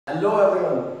Hello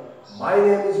everyone, my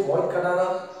name is Mohit Khadana.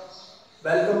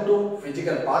 Welcome to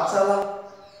physical पाठशाला।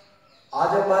 आज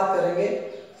हम बात करेंगे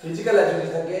फिजिकल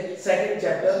एजुकेशन के second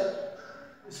chapter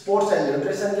sports and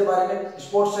nutrition के बारे में।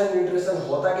 स्पोर्ट्स एंड न्यूट्रिशन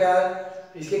होता क्या है,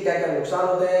 इसके क्या क्या नुकसान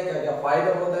होते हैं, क्या क्या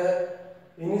फायदे होते हैं,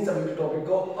 इन्हीं सभी टॉपिक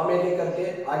को हम एक एक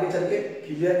करके आगे चल के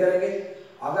क्लियर करेंगे।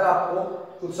 अगर आपको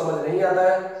कुछ समझ नहीं आता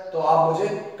है तो आप मुझे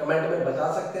कमेंट में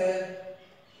बता सकते हैं।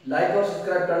 लाइक और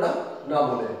सब्सक्राइब करना ना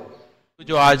भूलें।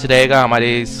 जो आज रहेगा हमारे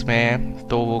इसमें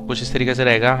तो वो कुछ इस तरीके से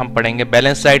रहेगा। हम पढ़ेंगे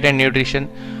balance diet and nutrition,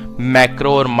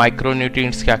 macro और माइक्रो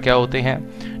न्यूट्रिएंट्स क्या क्या होते हैं,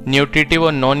 न्यूट्रिटिव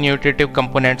और नॉन न्यूट्रिटिव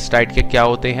कंपोनेंट्स डाइट के क्या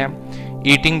होते हैं,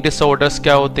 ईटिंग डिसऑर्डर्स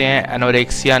क्या होते हैं,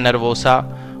 एनोरेक्सिया नर्वोसा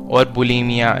और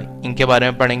बुलिमिया, इनके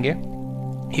बारे में पढ़ेंगे।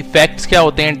 इफेक्ट्स क्या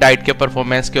होते हैं डाइट के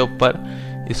परफॉर्मेंस के ऊपर,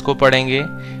 इसको पढ़ेंगे।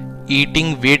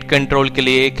 ईटिंग वेट कंट्रोल के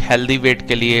लिए, एक हेल्दी वेट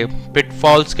के लिए,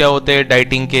 पिटफॉल्स क्या होते हैं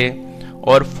डाइटिंग के,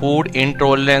 और फूड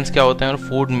इंटॉलरेंस क्या होते हैं और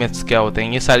फूड मिथ्स क्या होते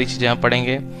हैं, ये सारी चीज़ें हम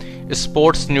पढ़ेंगे।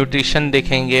 स्पोर्ट्स न्यूट्रिशन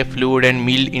देखेंगे, फ्लूइड एंड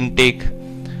मील इनटेक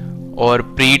और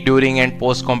pre during and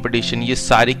post competition, ये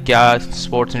सारी क्या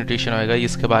स्पोर्ट्स न्यूट्रिशन होएगा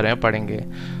इसके बारे में पढ़ेंगे।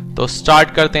 तो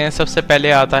स्टार्ट करते हैं। सबसे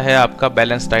पहले आता है आपका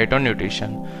बैलेंस डाइट और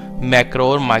न्यूट्रिशन, मैक्रो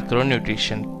और माइक्रो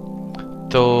न्यूट्रिशन।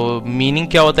 तो मीनिंग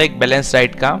क्या होता है एक बैलेंस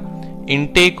डाइट का?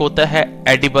 इनटेक होता है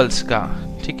एडिबल्स का,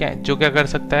 ठीक है, जो क्या कर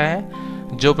सकता है,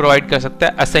 जो प्रोवाइड कर सकता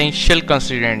है एसेंशियल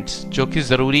कंस्टिट्यूएंट्स, जो कि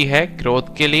ज़रूरी है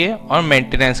ग्रोथ के लिए और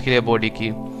मेंटेनेंस के लिए बॉडी की,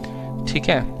 ठीक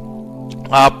है।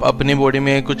 आप अपनी बॉडी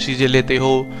में कुछ चीज़ें लेते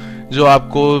हो जो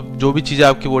आपको, जो भी चीज़ें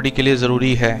आपकी बॉडी के लिए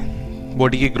ज़रूरी है,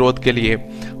 बॉडी की ग्रोथ के लिए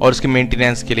और उसके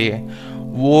मेंटेनेंस के लिए,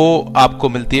 वो आपको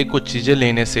मिलती है कुछ चीज़ें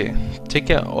लेने से,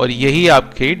 ठीक है। और यही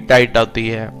आपकी डाइट आती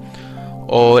है।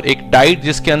 और एक डाइट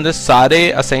जिसके अंदर सारे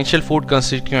असेंशियल फूड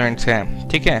कंस्टिट्यूएंट्स हैं,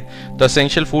 ठीक है। तो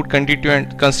असेंशियल फूड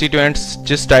कंस्टिट्यूएंट्स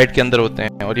जिस डाइट के अंदर होते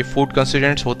हैं, और ये फूड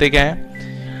कंस्टिट्यूएंट्स होते क्या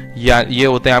हैं, या ये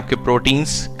होते हैं आपके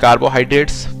proteins,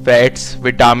 carbohydrates, fats,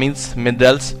 vitamins,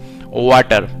 minerals,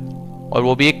 water, और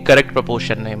वो भी एक करेक्ट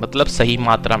प्रोपोर्शन में, मतलब सही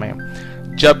मात्रा में।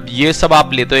 जब ये सब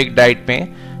आप लेते हो एक डाइट में,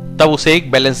 तब उसे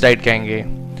एक बैलेंस डाइट कहेंगे।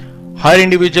 हर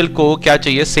इंडिविजुअल को क्या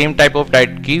चाहिए, सेम टाइप ऑफ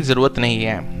डाइट की जरूरत नहीं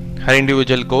है। हर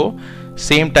इंडिविजुअल को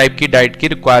सेम टाइप की डाइट की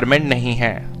रिक्वायरमेंट नहीं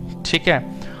है, ठीक है।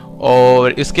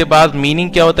 और इसके बाद मीनिंग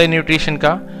क्या होता है न्यूट्रिशन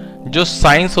का, जो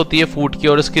साइंस होती है फूड की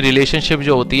और उसकी रिलेशनशिप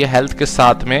जो होती है हेल्थ के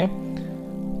साथ में,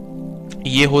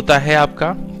 ये होता है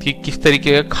आपका कि किस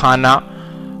तरीके का खाना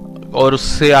और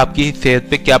उससे आपकी सेहत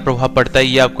पे क्या प्रभाव पड़ता है,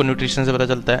 ये आपको न्यूट्रिशन से पता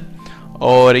चलता है।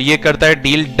 और ये करता है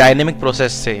डील डायनेमिक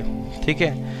प्रोसेस से, ठीक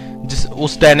है,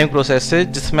 उस डायनेमिक प्रोसेस से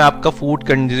जिसमें आपका फूड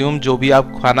कंज्यूम, जो भी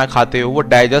आप खाना खाते हो वो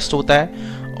डाइजेस्ट होता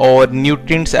है और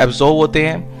न्यूट्रिएंट्स एब्जॉर्ब होते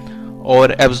हैं,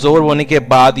 और एब्जॉर्ब होने के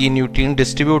बाद ये न्यूट्रिएंट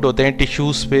डिस्ट्रीब्यूट होते हैं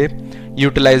टिश्यूज़ पे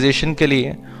यूटिलाइजेशन के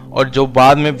लिए, और जो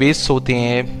बाद में वेस्ट होते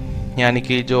हैं, यानी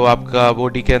कि जो आपका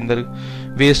बॉडी के अंदर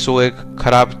वेस्ट हो गए,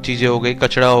 ख़राब चीज़ें हो गई,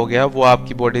 कचरा हो गया, वो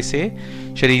आपकी बॉडी से,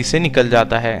 शरीर से निकल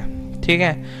जाता है, ठीक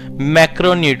है।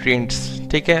 मैक्रो न्यूट्रिएंट्स,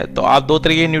 ठीक है। तो आप दो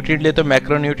तरीके के न्यूट्रिएंट लेते हो,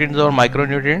 मैक्रो न्यूट्रिएंट्स और माइक्रो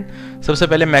न्यूट्रिएंट। सबसे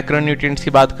पहले मैक्रो न्यूट्रिएंट्स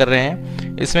की बात कर रहे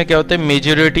हैं। इसमें क्या होता है,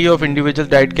 मेजॉरिटी ऑफ इंडिविजुअल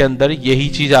डाइट के अंदर यही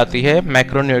चीज़ आती है,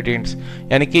 मैक्रो न्यूट्रिएंट्स,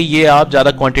 यानी कि ये आप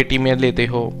ज़्यादा क्वांटिटी में लेते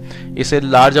हो, इसे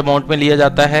लार्ज अमाउंट में लिया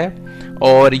जाता है,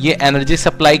 और ये एनर्जी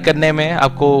सप्लाई करने में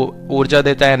आपको ऊर्जा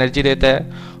देता है, एनर्जी देता है,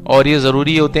 और ये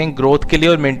ज़रूरी होते हैं ग्रोथ के लिए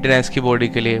और मेंटेनेंस की बॉडी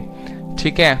के लिए,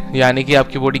 ठीक है। यानी कि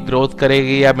आपकी बॉडी ग्रोथ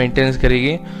करेगी या मेंटेनेंस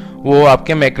करेगी, वो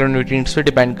आपके मैक्रोन्यूट्रिएंट्स पे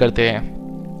डिपेंड करते हैं।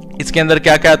 इसके अंदर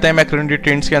क्या क्या आता है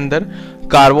मैक्रोन्यूट्रिएंट्स के अंदर,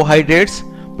 कार्बोहाइड्रेट्स,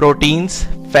 प्रोटीन्स,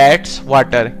 फैट्स,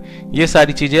 वाटर, ये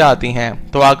सारी चीज़ें आती हैं।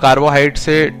 तो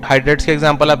हाइड्रेट्स के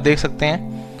एग्जांपल आप देख सकते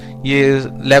हैं, ये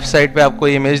लेफ्ट साइड पे आपको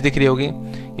इमेज दिख रही होगी,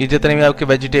 ये जितने भी आपके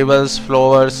वेजिटेबल्स,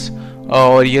 फ्लावर्स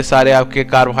और ये सारे आपके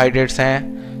कार्बोहाइड्रेट्स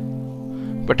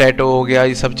हैं, पोटैटो हो गया,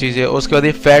 ये सब चीज़ें। उसके बाद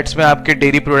ये फैट्स में आपके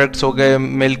डेयरी प्रोडक्ट्स हो गए,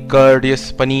 मिल्क, कर्ड, ये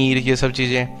पनीर, ये सब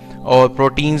चीज़ें। और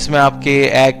प्रोटीन्स में आपके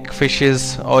एग,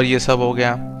 फिशेस और ये सब हो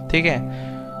गया, ठीक है।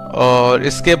 और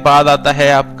इसके बाद आता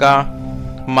है आपका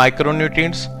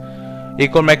माइक्रोन्यूट्रिएंट्स।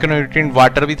 एक और माइक्रोन्यूट्रिएंट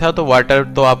वाटर भी था, तो वाटर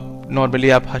तो आप नॉर्मली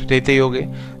आप लेते ही होगे,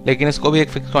 लेकिन इसको भी एक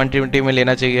फिक्स क्वांटिटी में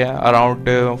लेना चाहिए, अराउंड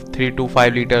 3 to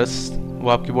 5 लीटर्स, वो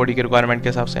आपकी बॉडी के रिक्वायरमेंट के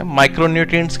हिसाब से।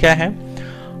 माइक्रोन्यूट्रिएंट्स क्या है,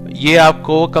 ये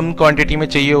आपको कम क्वांटिटी में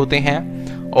चाहिए होते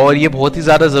हैं, और ये बहुत ही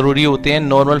ज़्यादा ज़रूरी होते हैं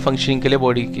नॉर्मल फंक्शनिंग के लिए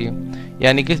बॉडी की,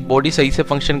 यानी कि बॉडी सही से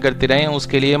फंक्शन करती रहे,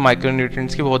 उसके लिए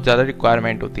माइक्रोन्यूट्रिएंट्स की बहुत ज़्यादा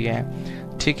रिक्वायरमेंट होती है,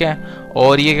 ठीक है।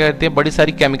 और ये कहते हैं बड़ी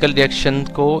सारी केमिकल रिएक्शन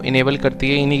को इनेबल करती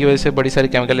है, इन्हीं की वजह से बड़ी सारी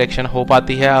केमिकल रिएक्शन हो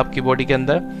पाती है आपकी बॉडी के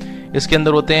अंदर। इसके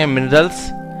अंदर होते हैं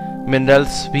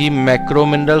मिनरल्स भी, मैक्रो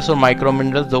मिनरल्स और माइक्रो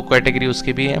मिनरल्स, दो कैटेगरी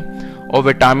उसकी भी है। और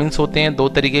विटामिन्स होते हैं दो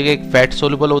तरीके के, एक फैट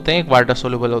सोल्यूबल होते हैं, एक वाटर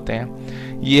सोल्यूबल होते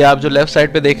हैं। ये आप जो लेफ्ट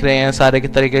साइड पे देख रहे हैं सारे के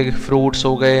तरीके के फ्रूट्स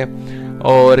हो गए,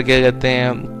 और क्या कहते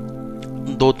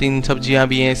हैं 2-3 सब्जियां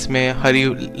भी हैं इसमें, हरी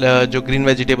जो ग्रीन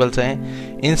वेजिटेबल्स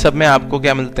हैं, इन सब में आपको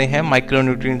क्या मिलते हैं, माइक्रो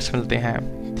न्यूट्रिएंट्स मिलते हैं।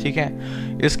 ठीक है,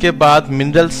 इसके बाद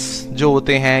मिनरल्स जो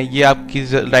होते हैं ये आपकी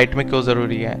डाइट में क्यों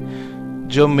ज़रूरी है।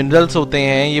 जो मिनरल्स होते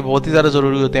हैं ये बहुत ही ज़्यादा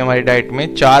ज़रूरी होते हैं हमारी डाइट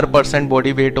में। 4%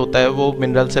 बॉडी वेट होता है वो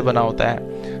मिनरल से बना होता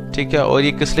है। ठीक है, और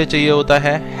ये किस लिए चाहिए होता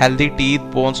है, हेल्दी टीथ,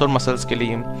 बोन्स और मसल्स के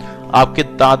लिए। आपके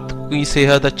दांत की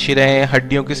सेहत अच्छी रहे,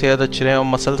 हड्डियों की सेहत अच्छी रहे और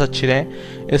मसल्स अच्छी रहे,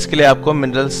 इसके लिए आपको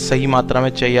मिनरल्स सही मात्रा में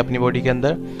चाहिए अपनी बॉडी के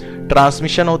अंदर।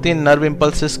 ट्रांसमिशन होती है नर्व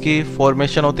इम्पल्सेस की,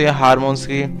 फॉर्मेशन होती है हार्मोन्स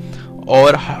की,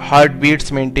 और हार्ट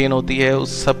बीट्स मेंटेन होती है।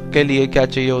 उस सब के लिए क्या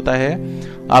चाहिए होता है,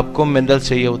 आपको मिनरल्स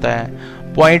चाहिए होता है।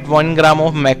 0.1 ग्राम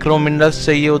ऑफ मैक्रो मिनरल्स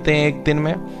चाहिए होते हैं एक दिन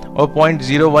में, और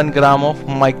 0.01 ग्राम ऑफ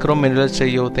माइक्रो मिनरल्स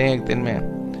चाहिए होते हैं एक दिन में।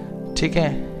 ठीक है,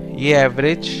 ये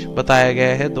एवरेज बताया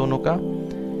गया है दोनों का,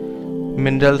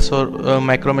 मिनरल्स और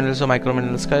माइक्रो मिनरल्स और माइक्रो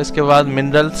मिनरल्स का। इसके बाद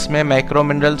मिनरल्स में मैक्रो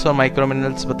मिनरल्स और माइक्रो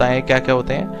मिनरल्स बताएं क्या क्या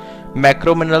होते हैं।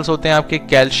 मैक्रो मिनरल्स होते हैं आपके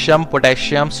calcium,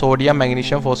 potassium, sodium,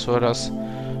 magnesium, phosphorus,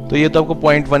 तो ये तो आपको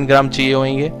 0.1 ग्राम चाहिए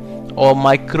होंगे। और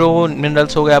माइक्रो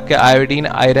मिनरल्स हो गए आपके आयोडीन,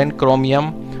 आयरन,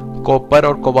 क्रोमियम, कॉपर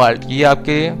और कोबाल्ट, ये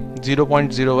आपके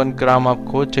 0.01 ग्राम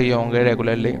आपको चाहिए होंगे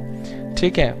रेगुलरली।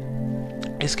 ठीक है,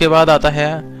 इसके बाद आता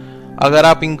है, अगर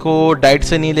आप इनको डाइट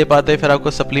से नहीं ले पाते फिर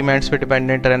आपको सप्लीमेंट्स पे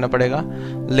डिपेंडेंट रहना पड़ेगा,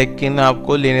 लेकिन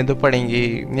आपको लेने तो पड़ेंगे।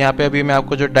 यहाँ पे अभी मैं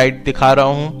आपको जो डाइट दिखा रहा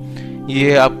हूँ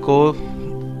ये आपको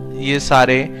ये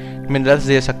सारे मिनरल्स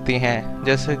दे सकती हैं।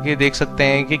 जैसे कि देख सकते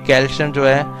हैं कि कैल्शियम जो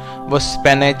है वो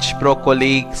स्पेनच,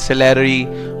 broccoli, salary,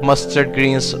 mustard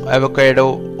Green's, avocado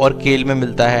और केल में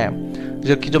मिलता है।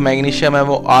 जबकि जो मैग्नीशियम है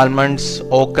वो आलमंड्स,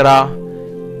 ओकरा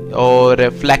और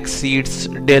फ्लैक्स सीड्स,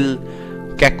 डिल,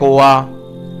 कैकोआ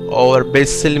और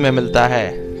बेसिल में मिलता है।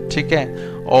 ठीक है,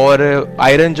 और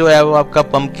आयरन जो है वो आपका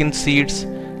पंपकिन सीड्स,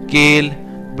 केल,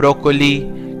 ब्रोकोली,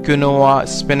 क्विनोआ,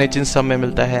 स्पिनच, इन सब में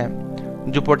मिलता है।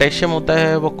 जो पोटेशियम होता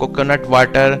है वो coconut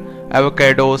water,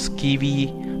 एवोकेडोस, kiwi,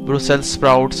 Brussels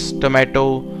sprouts, tomato,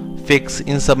 figs,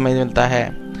 इन सब में मिलता है।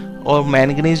 और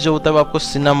मैंगनीज जो होता है वो आपको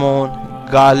cinnamon,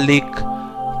 garlic,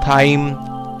 thyme,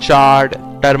 chard,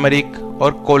 turmeric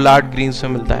और कोलार्ड ग्रीन्स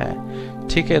में मिलता है।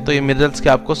 ठीक है, तो ये मिनरल्स के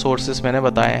आपको सोर्सेस मैंने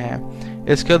बताए हैं।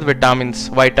 इसके बाद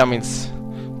वाइटामिन्स,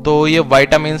 तो ये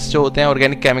वाइटामिन्स जो होते हैं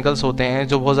ऑर्गेनिक केमिकल्स होते हैं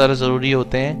जो बहुत ज़्यादा ज़रूरी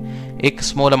होते हैं एक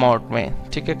स्मॉल अमाउंट में,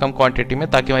 ठीक है, कम क्वांटिटी में,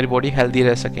 ताकि हमारी बॉडी हेल्दी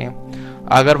रह सके।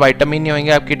 अगर वाइटामिन नहीं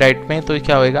होंगे आपकी डाइट में तो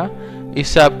क्या होएगा,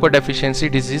 इससे आपको डेफिशिएंसी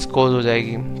डिजीज़ कोज हो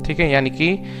जाएगी। ठीक है, यानी कि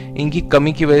इनकी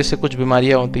कमी की वजह से कुछ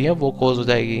बीमारियां होती हैं वो कोज हो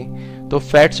जाएगी। तो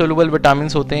फैट सोल्यूबल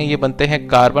विटामिन्स होते हैं, ये बनते हैं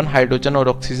कार्बन, हाइड्रोजन और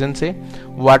ऑक्सीजन से।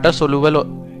 वाटर सोल्यूबल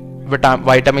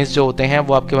वाइटामिन्स जो होते हैं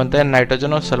वो आपके बनते हैं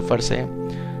नाइट्रोजन और सल्फर से।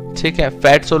 ठीक है,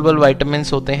 फैट सोल्यूबल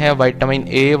वाइटामिन्स होते हैं vitamin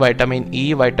A, vitamin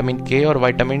E, vitamin के और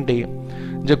विटामिन डी।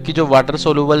 जबकि जो वाटर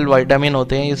सोल्यूबल विटामिन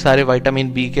होते हैं ये सारे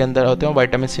विटामिन बी के अंदर होते हैं,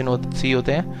 विटामिन सी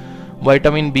होते हैं।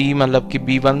 विटामिन बी मतलब कि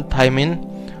B1 थायमिन,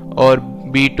 और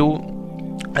B2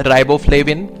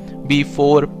 riboflavin,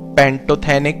 B4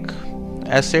 pantothenic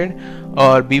acid,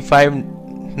 और B5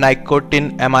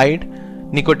 निकोटिन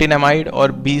एमाइड,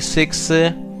 और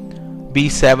B6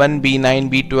 B7 B9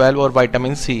 B12 और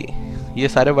विटामिन सी, ये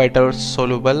सारे वाटर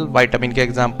सोल्यूबल विटामिन के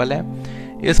एग्जाम्पल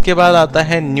हैं। इसके बाद आता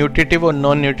है न्यूट्रिटिव और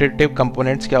नॉन न्यूट्रिटिव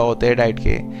कंपोनेंट्स क्या होते हैं डाइट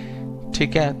के।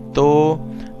 ठीक है, तो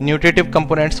न्यूट्रिटिव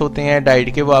कंपोनेंट्स होते हैं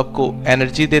डाइट के, वो आपको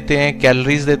एनर्जी देते हैं,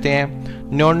 कैलोरीज देते हैं।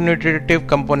 नॉन न्यूट्रिटिव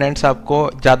कंपोनेंट्स आपको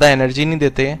ज़्यादा एनर्जी नहीं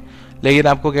देते, लेकिन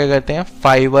आपको क्या करते हैं,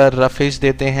 फाइबर, रफेज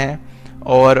देते हैं,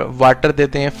 और वाटर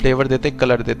देते हैं, फ्लेवर देते हैं,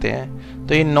 कलर देते हैं।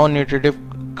 तो ये नॉन न्यूट्रिटिव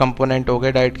कंपोनेंट हो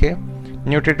गए डाइट के।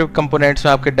 न्यूट्रिटिव कंपोनेंट्स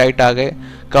में आपके डाइट आ गए।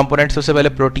 कंपोनेंट्स सबसे पहले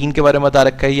प्रोटीन के बारे में बता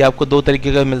रखा है, ये आपको 2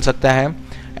 तरीके का मिल सकता है,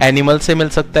 एनिमल से मिल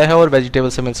सकता है और वेजिटेबल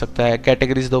से मिल सकता है।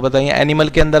 कैटेगरीज 2 बताइए। एनिमल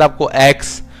के अंदर आपको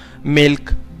एग्स, मिल्क,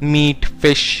 मीट,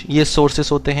 फिश, ये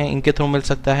सोर्सेस होते हैं, इनके थ्रू मिल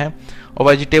सकता है। और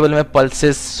वेजिटेबल में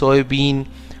pulses, soybean,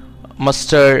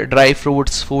 mustard, dry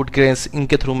fruits, food grains,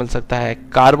 इनके थ्रू मिल सकता है।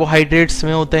 कार्बोहाइड्रेट्स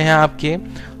में होते हैं आपके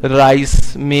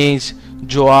राइस, मेज,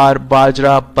 ज्वार,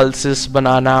 बाजरा, पल्सेस,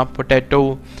 बनाना,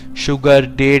 पोटैटो, शुगर,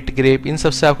 डेट, ग्रेप, इन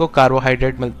सब से आपको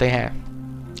कार्बोहाइड्रेट मिलते हैं।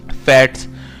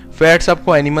 फैट्स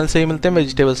आपको एनिमल से ही मिलते हैं,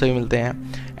 वेजिटेबल से ही मिलते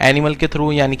हैं। एनिमल के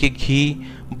थ्रू यानी कि घी,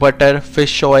 butter,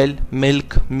 fish oil,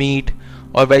 milk, meet,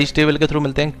 और वेजिटेबल के थ्रू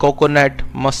मिलते हैं coconut,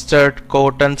 mustard,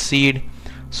 cotton seed,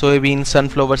 soybean,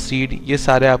 sunflower seed, ये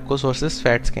सारे आपको सोर्सेस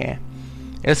फैट्स के हैं।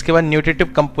 इसके बाद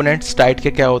न्यूट्रिटिव कंपोनेंट्स डाइट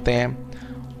के क्या होते हैं।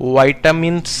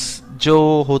 वाइटामिन्स जो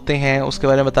होते हैं उसके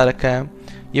बारे में बता रखा है।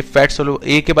 ये फैट सोल्यूबल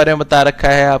ए के बारे में बता रखा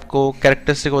है आपको,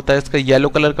 कैरेक्टरिस्टिक होता है इसका येलो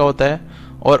कलर का होता है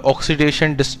और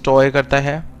ऑक्सीडेशन डिस्ट्रॉय करता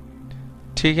है।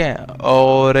 ठीक है।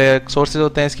 और सोर्सेज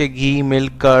होते हैं इसके घी,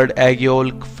 milk, curd, egg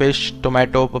yolk, fish,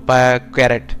 tomato, papaya,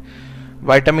 carat.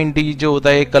 Vitamin D जो होता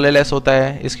है ये कलरलेस होता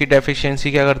है, इसकी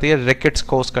डेफिशिएंसी क्या करती है, रिकेट्स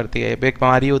कोज करती है, एक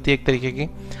बीमारी होती है एक तरीके की।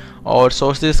 और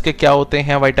सोर्सेज के क्या होते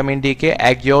हैं विटामिन डी के,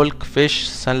 egg yolk, fish,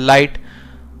 sunlight,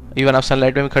 even आप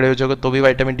सनलाइट में भी खड़े हो जाओगे तो भी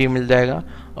विटामिन डी मिल जाएगा,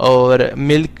 और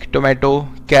milk, tomato,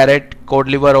 carat, code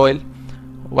liver oil.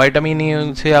 Vitamin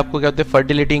E से आपको क्या होता है,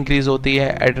 फर्टिलिटी इंक्रीज होती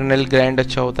है, एड्रेनल ग्लैंड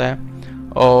अच्छा होता है।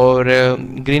 और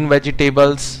green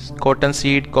vegetables, cotton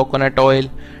seed, coconut oil,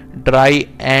 dry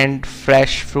and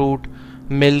fresh fruit,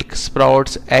 milk,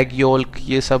 sprouts, egg yolk,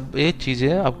 ये सब ये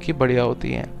चीज़ें आपकी बढ़िया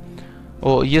होती हैं।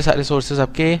 और ये सारे सोर्सेज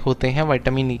आपके होते हैं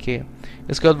विटामिन ई के।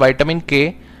 इसके बाद विटामिन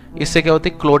के, इससे क्या होती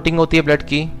है, क्लोटिंग होती है ब्लड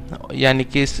की, यानी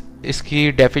कि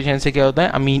इसकी डेफिशिएंसी क्या होता है,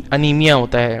 अनीमिया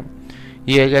होता है।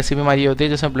 ये एक ऐसी बीमारी होती है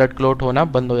जिसमें ब्लड क्लोट होना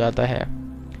बंद हो जाता है।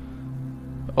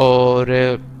 और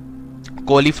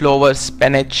cauliflower,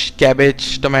 spinach,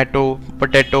 cabbage, tomato,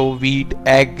 potato, wheat,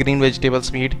 egg, green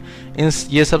vegetables, meet, इन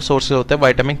ये सब सोर्सेज होते हैं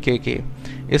विटामिन के।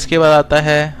 इसके बाद आता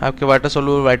है आपके वाटर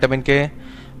सोल्यूबल विटामिन के।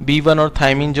 B1 और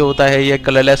थायमिन जो होता है ये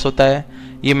कलरलेस होता है,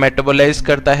 ये मेटाबोलाइज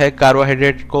करता है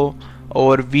कार्बोहाइड्रेट को।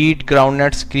 और wheat,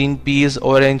 groundnuts, green peas,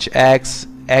 orange, eggs,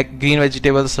 green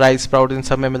vegetables, rice, sprout, इन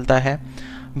सब में मिलता है।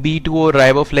 B2 और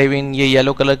राइबोफ्लेविन, ये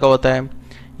येलो कलर का होता है,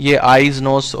 ये आईज,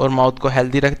 नोज और माउथ को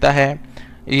हेल्दी रखता है।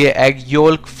 ये egg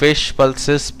yolk, fish,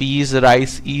 pulses, piece,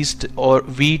 rice, east और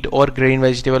वीट और ग्रीन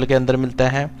वेजिटेबल के अंदर मिलता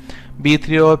है।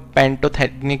 B3 और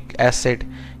पेंटोथेनिक एसिड,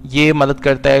 ये मदद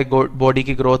करता है बॉडी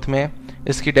की ग्रोथ में,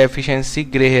 इसकी डेफिशिएंसी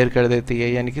ग्रे हेयर कर देती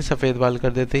है, यानी कि सफ़ेद बाल कर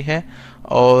देती है।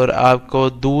 और आपको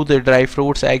दूध, ड्राई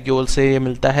फ्रूट्स, एग योल से ये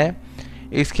मिलता है।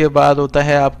 इसके बाद होता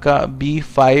है आपका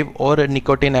B5 और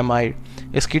निकोटिनामाइड,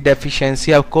 इसकी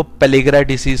डेफिशिएंसी आपको पेलिग्रा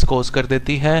डिसीज़ कोज कर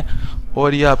देती है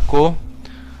और ये आपको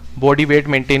बॉडी वेट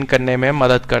मेंटेन करने में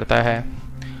मदद करता है।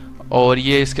 और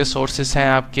ये इसके सोर्सेस हैं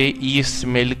आपके east,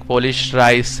 milk, polish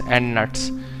rice and nuts.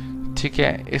 ठीक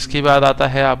है। इसके बाद आता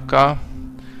है आपका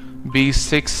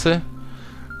B6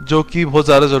 जो कि बहुत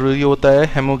ज़्यादा ज़रूरी होता है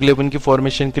हेमोग्लोबिन की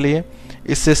फॉर्मेशन के लिए,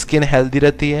 इससे स्किन हेल्दी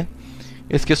रहती है।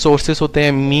 इसके सोर्सेस होते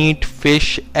हैं meet,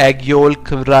 fish, egg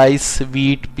yolk, rice,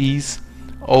 wheat, piece.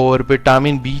 और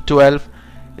विटामिन B12,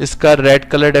 इसका रेड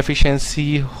कलर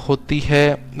डेफिशिएंसी होती है,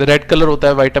 रेड कलर होता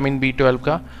है विटामिन B12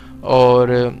 का,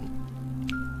 और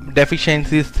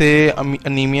डेफिशिएंसी से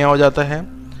अनीमिया हो जाता है।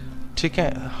 ठीक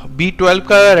है। B12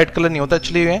 का रेड कलर नहीं होता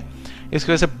एक्चुअली में,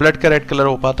 इसकी वजह से ब्लड का रेड कलर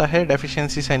हो पाता है,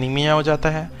 डेफिशिएंसी से अनीमिया हो जाता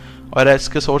है। और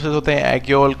इसके सोर्सेज होते हैं egg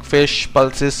yolk, fish,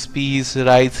 pulses, piece,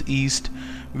 rice, east,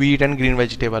 wheat and green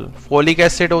vegetable. Folic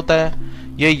acid होता है,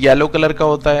 ये येलो कलर का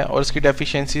होता है और इसकी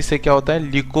डेफिशिएंसी से क्या होता है,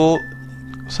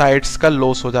 ल्यूकोसाइड्स का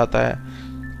लॉस हो जाता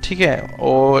है। ठीक है।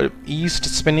 और ईस्ट,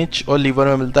 स्पिनिच और लीवर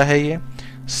में मिलता है ये।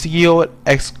 सी और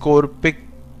एक्सकोर्बिक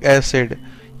एसिड,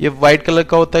 ये वाइट कलर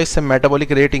का होता है, इससे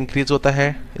मेटाबॉलिक रेट इंक्रीज होता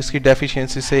है। इसकी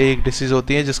डेफिशिएंसी से एक डिसीज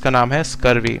होती है जिसका नाम है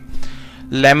scurvy.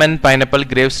 Lemon, pineapple,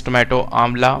 grapes, tomato,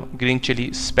 आंवला, green chilli,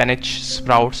 spinach,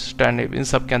 sprouts, turnip, इन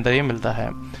सब के अंदर ये मिलता है।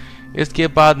 इसके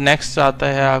बाद नेक्स्ट आता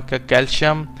है आपका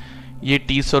कैल्शियम, ये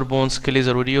टीथ और बोन्स के लिए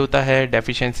ज़रूरी होता है,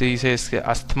 डेफिशिएंसी से इसके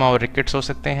अस्थमा और रिकेट्स हो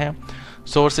सकते हैं।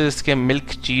 सोर्सेज इसके मिल्क,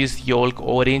 चीज़, योल्क,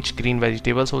 ऑरेंज, ग्रीन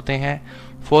वेजिटेबल्स होते हैं।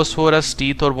 फॉस्फोरस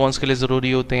टीथ और बोन्स के लिए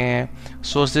ज़रूरी होते हैं।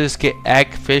 सोर्सेज इसके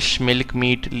egg, fish, milk,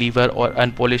 meet, liver और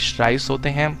अनपॉलिश्ड राइस होते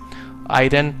हैं।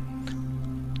 आयरन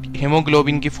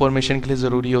हीमोग्लोबिन की फॉर्मेशन के लिए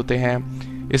ज़रूरी होते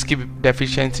हैं, इसकी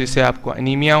डेफिशिएंसी से आपको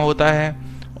अनीमिया होता है।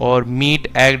 और meet,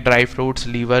 egg, dry fruits,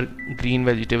 liver, green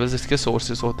vegetables इसके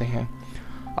सोर्सेज होते हैं।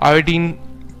 आयोडीन,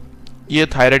 ये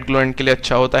थायराइड ग्लैंड के लिए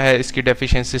अच्छा होता है, इसकी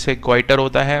डेफिशिएंसी से क्वाइटर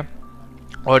होता है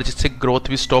और जिससे ग्रोथ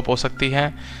भी स्टॉप हो सकती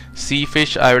है। सी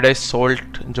फिश आयोडाइज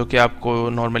सॉल्ट जो कि आपको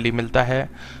नॉर्मली मिलता है,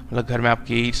 मतलब घर में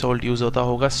आपकी सॉल्ट यूज़ होता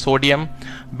होगा। Sodium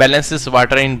balances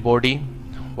water in body,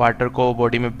 water को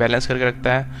बॉडी में बैलेंस करके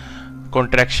रखता है,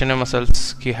 कॉन्ट्रैक्शन में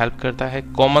मसल्स की हेल्प करता है।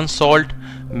 कॉमन सॉल्ट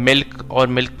मिल्क और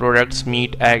मिल्क प्रोडक्ट्स,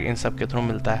 मीट, एग, इन सब के थ्रू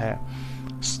मिलता है।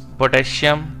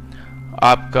 पोटेशियम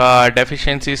आपका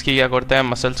डेफिशिएंसी इसकी क्या करता है,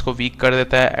 मसल्स को वीक कर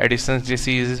देता है, एडिसन्स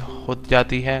डिसीज हो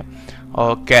जाती है।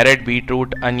 और carat,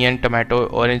 beetroot, onion, tomato,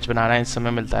 orange, बनाना, इन सब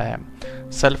में मिलता है।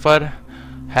 सल्फर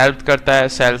हेल्प करता है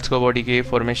सेल्स को बॉडी की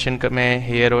फॉर्मेशन में,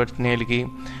 हेयर और नेल की।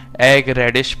 Egg,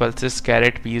 reddish, pulses,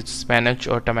 carat, piece, spinach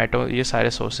और टमाटो, ये सारे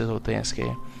सोर्सेज होते हैं इसके।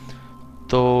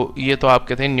 तो ये तो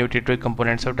आपके थे न्यूट्रिटिव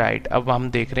कंपोनेंट्स ऑफ डाइट। अब हम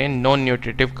देख रहे हैं non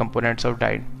nutritive components of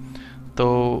diet.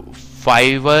 तो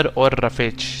फाइबर और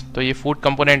रफेज, तो ये फूड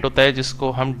कंपोनेंट होता है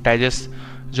जिसको हम डाइजेस्ट,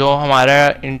 जो हमारा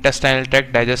इंटेस्टाइनल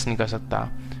ट्रैक्ट डाइजेस्ट नहीं कर सकता।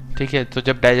 ठीक है। तो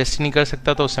जब डाइजेस्ट नहीं कर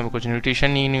सकता तो उससे हमें कुछ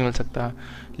न्यूट्रिशन नहीं मिल सकता।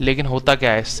 लेकिन होता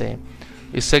क्या है इससे,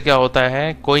 इससे क्या होता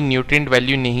है, कोई न्यूट्रिएंट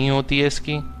वैल्यू नहीं होती है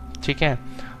इसकी, ठीक है।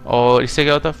 और इससे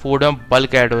क्या होता है, फूड में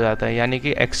बल्क ऐड हो जाता है, यानी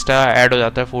कि एक्स्ट्रा ऐड हो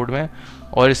जाता है फूड में,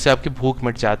 और इससे आपकी भूख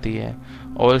मिट जाती है,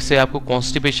 और इससे आपको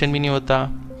कॉन्स्टिपेशन भी नहीं होता,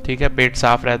 ठीक है, पेट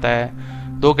साफ रहता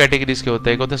है। दो कैटेगरीज के होते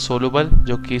हैं, एक होते हैं सोलूबल,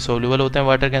 जो कि सोलूबल होते हैं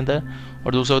वाटर के अंदर,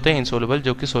 और दूसरे होते हैं इनसोलूबल,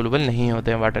 जो कि सोलूबल नहीं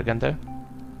होते हैं वाटर के अंदर।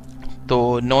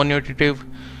 तो नॉन न्यूट्रिटिव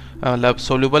मतलब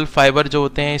सोलूबल फाइबर जो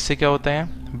होते हैं, इससे क्या होता है,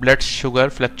 ब्लड शुगर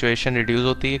फ्लक्चुएशन रिड्यूस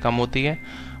होती है, कम होती है,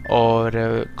 और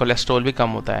कोलेस्ट्रॉल भी कम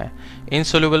होता है।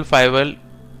 इनसोलूबल फाइबर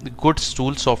गुड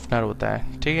स्टूल सॉफ्टनर होता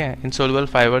है, ठीक है। इनसोलूबल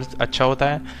फाइबर अच्छा होता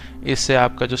है, इससे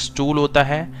आपका जो स्टूल होता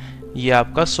है ये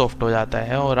आपका सॉफ्ट हो जाता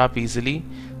है, और आप इजीली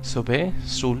सुबह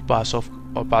स्टूल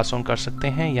पास ऑन कर सकते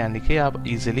हैं, यानी कि आप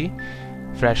इजीली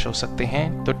फ्रेश हो सकते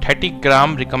हैं। तो 30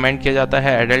 ग्राम रिकमेंड किया जाता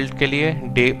है एडल्ट के लिए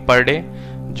पर डे,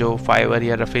 जो फाइबर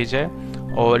या रफेज है,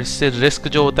 और इससे रिस्क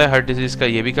जो होता है हार्ट डिजीज़ का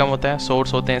ये भी कम होता है।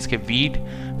 सोर्स होते हैं इसके wheat,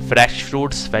 fresh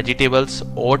fruits, vegetables,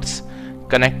 oats,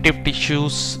 connective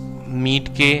tissues, meet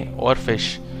के और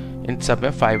फिश, इन सब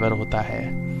में फाइबर होता है।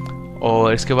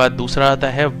 और इसके बाद दूसरा आता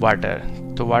है वाटर।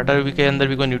 तो वाटर भी के अंदर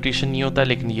भी कोई न्यूट्रिशन नहीं होता,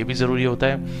 लेकिन ये भी ज़रूरी होता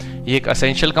है, ये एक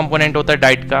असेंशियल कंपोनेंट होता है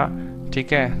डाइट का,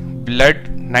 ठीक है। ब्लड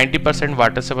 90%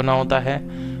 वाटर से बना होता है,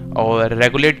 और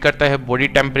रेगुलेट करता है बॉडी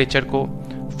टेम्परेचर को,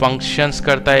 फंक्शंस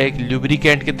करता है एक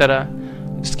ल्यूब्रिकेंट की तरह,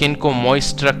 स्किन को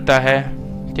मॉइस्ट रखता है,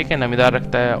 ठीक है, नमीदार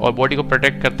रखता है, और बॉडी को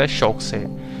प्रोटेक्ट करता है शॉक से,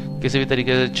 किसी भी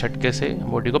तरीके से झटके से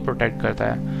बॉडी को प्रोटेक्ट करता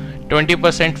है।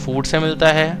 20% फूड से मिलता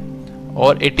है,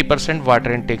 और 80%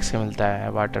 वाटर इनटेक से मिलता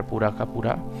है, वाटर पूरा का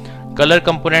पूरा। कलर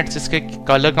कंपोनेंट्स, इसके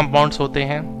कलर कंपाउंड्स होते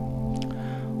हैं।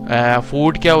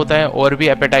 फूड क्या होता है, और भी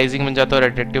एपेटाइजिंग बन जाता है और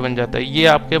अट्रैक्टिव बन जाता है। ये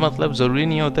आपके मतलब ज़रूरी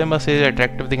नहीं होता है, बस ये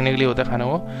अट्रैक्टिव दिखने के लिए होता है खाना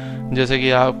को, जैसे कि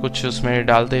आप कुछ उसमें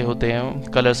डालते होते हैं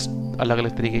कलर्स अलग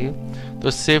अलग तरीके के, तो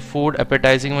इससे फूड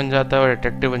एपेटाइजिंग बन जाता है और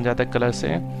अट्रैक्टिव बन जाता है कलर से,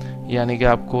 यानी कि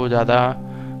आपको ज़्यादा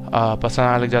पसंद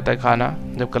आने लग जाता है खाना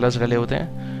जब कलर्स डले होते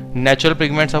हैं। नेचुरल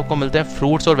पिगमेंट्स आपको मिलते हैं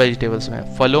फ्रूट्स और वेजिटेबल्स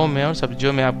में, फलों में और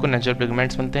सब्जियों में आपको नेचुरल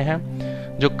पिगमेंट्स मिलते हैं।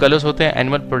 जो कलर्स होते हैं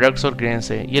एनिमल प्रोडक्ट्स और ग्रेन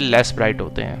से, ये लेस ब्राइट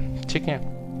होते हैं, ठीक है।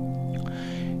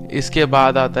 इसके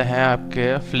बाद आता है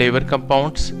आपके फ्लेवर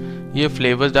कंपाउंड्स। ये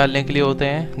फ्लेवर्स डालने के लिए होते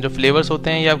हैं। जो फ्लेवर्स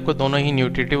होते हैं ये आपको दोनों ही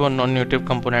न्यूट्रिटिव और नॉन न्यूट्रिटिव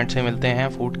कंपोनेंट से मिलते हैं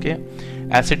फूड के।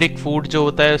 एसिडिक फूड जो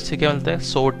होता है उससे क्या मिलता है,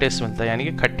 सोर टेस्ट मिलता है, यानी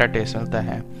कि खट्टा टेस्ट मिलता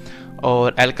है।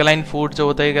 और एल्कलाइन फूड जो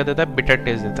होता है क्या देता है, बिटर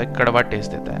टेस्ट देता है, कड़वा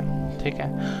टेस्ट देता है, ठीक है।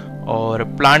 और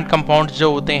प्लांट कंपाउंड्स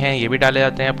जो होते हैं ये भी डाले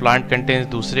जाते हैं। प्लांट कंटेन्स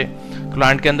दूसरे,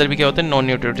 प्लांट के अंदर भी क्या होते हैं, नॉन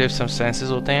न्यूट्रिटिव सब्सटेंसेस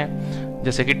होते हैं,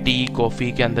 जैसे कि टी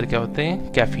कॉफ़ी के अंदर क्या होते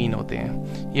हैं, कैफीन होते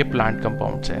हैं। ये प्लांट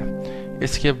कंपाउंड्स हैं।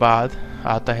 इसके बाद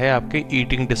आता है आपके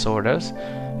ईटिंग डिसऑर्डर्स,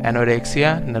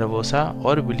 एनोरेक्सिया नर्वोसा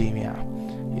और बुलिमिया।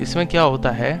 इसमें क्या होता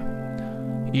है,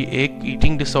 ये एक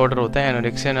ईटिंग डिसऑर्डर होता है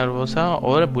एनोरेक्सिया नर्वोसा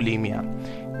और बुलिमिया।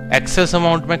 एक्सेस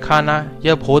अमाउंट में खाना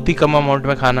या बहुत ही कम अमाउंट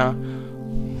में खाना,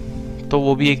 तो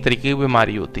वो भी एक तरीके की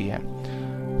बीमारी होती है।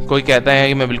 कोई कहता है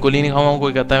कि मैं बिल्कुल ही नहीं खाऊंगा,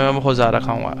 कोई कहता है मैं बहुत ज़्यादा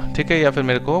खाऊंगा, ठीक है, या फिर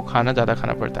मेरे को खाना ज़्यादा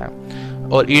खाना पड़ता है।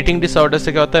 और ईटिंग डिसऑर्डर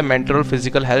से क्या होता है, मेंटल और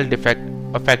फिजिकल हेल्थ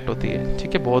अफेक्ट होती है,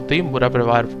 ठीक है, बहुत ही बुरा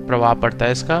प्रभाव पड़ता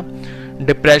है इसका।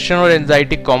 डिप्रेशन और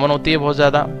एंजाइटी कॉमन होती है बहुत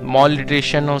ज़्यादा। मॉल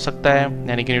न्यूट्रिशन हो सकता है,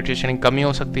 यानी कि न्यूट्रिशन की कमी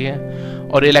हो सकती है।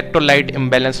 और इलेक्ट्रोलाइट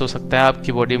इम्बैलेंस हो सकता है,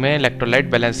 आपकी बॉडी में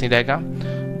इलेक्ट्रोलाइट बैलेंस नहीं रहेगा।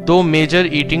 दो मेजर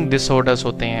ईटिंग डिसऑर्डर्स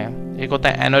होते हैं, एक होता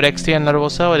है एनोरेक्सिया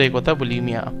नर्वोसा और एक होता है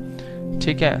बुलिमिया,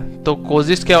 ठीक है। तो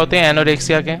कोजिस क्या होते हैं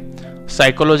एनोरेक्सिया के,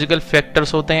 साइकोलॉजिकल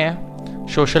फैक्टर्स होते हैं,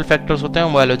 सोशल फैक्टर्स होते हैं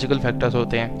और बायोलॉजिकल फैक्टर्स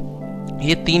होते हैं।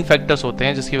 ये 3 फैक्टर्स होते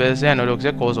हैं जिसकी वजह से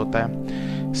एनोरेक्सिया कोज होता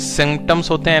है। सिम्टम्स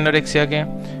होते हैं एनोरेक्सिया के,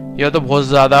 या तो बहुत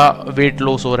ज़्यादा वेट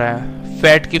लॉस हो रहा है,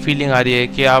 फैट की फीलिंग आ रही है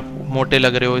कि आप मोटे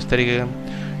लग रहे हो, इस तरीके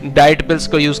का। डाइट पिल्स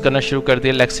को यूज़ करना शुरू कर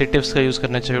दिया, लैक्सेटिव्स का यूज़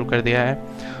करना शुरू कर दिया है,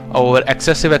 और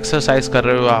एक्सेसिव एक्सरसाइज कर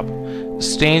रहे हो आप।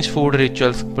 स्ट्रेंज फूड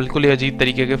रिचुअल्स, बिल्कुल ही अजीब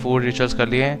तरीके के फूड रिचुअल्स कर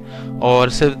लिए हैं, और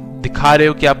सिर्फ दिखा रहे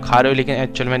हो कि आप खा रहे हो लेकिन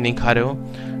एक्चुअल में नहीं खा रहे हो।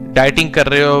 डाइटिंग कर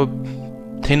रहे हो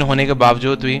थिन होने के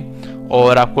बावजूद भी,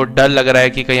 और आपको डर लग रहा है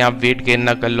कि कहीं आप वेट गेन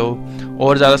ना कर लो,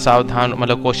 और ज़्यादा सावधान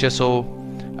मतलब कोशिश हो,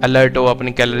 अलर्ट हो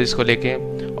अपनी कैलोरीज को लेके,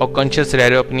 और कॉन्शियस रह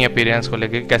रहे हो अपनी अपीयरेंस को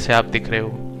लेके, कैसे आप दिख रहे हो।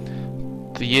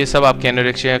 तो ये सब आपके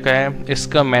एनोरेक्सिया का है।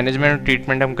 इसका मैनेजमेंट और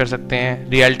ट्रीटमेंट हम कर सकते हैं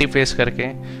रियलिटी फेस करके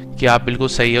कि आप बिल्कुल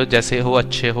सही हो, जैसे हो,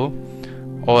 अच्छे हो,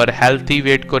 और हेल्थी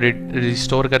वेट को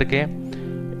रिस्टोर करके।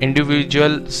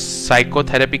 इंडिविजुअल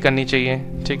साइकोथेरेपी करनी चाहिए,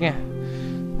 ठीक है,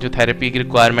 जो थेरेपी की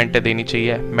रिक्वायरमेंट है देनी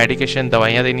चाहिए, मेडिकेशन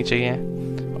दवाइयाँ देनी चाहिए,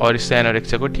 और इससे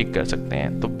एनोरेक्सिया को ठीक कर सकते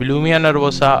हैं। तो बुलिमिया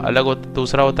नर्वोसा अलग होता,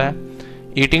 दूसरा होता है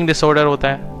ईटिंग डिसऑर्डर होता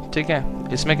है, ठीक है।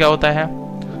 इसमें क्या होता है,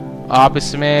 आप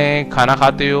इसमें खाना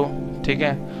खाते हो, ठीक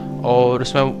है, और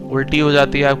उसमें उल्टी हो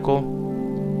जाती है आपको,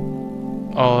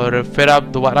 और फिर आप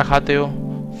दोबारा खाते हो,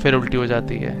 फिर उल्टी हो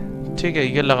जाती है, ठीक है,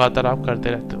 ये लगातार आप करते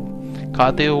रहते हो,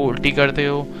 खाते हो उल्टी करते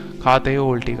हो, खाते हो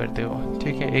उल्टी करते हो,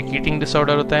 ठीक है। एक ईटिंग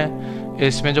डिसऑर्डर होता है,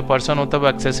 इसमें जो पर्सन होता है वो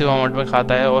एक्सेसिव अमाउंट में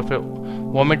खाता है और फिर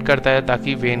वॉमिट करता है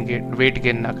ताकि वेट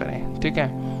गेन ना करें, ठीक है।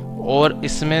 और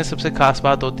इसमें सबसे खास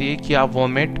बात होती है कि आप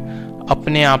वॉमिट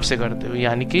अपने आप से करते हो,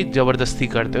 यानी कि ज़बरदस्ती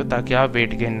करते हो ताकि आप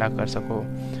वेट गेन ना कर सको,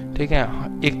 ठीक है।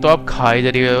 एक तो आप खाए जा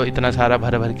रहे हो इतना सारा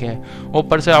भर भर के,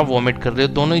 ऊपर से आप वॉमिट कर रहे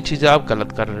हो, दोनों ही चीज़ें आप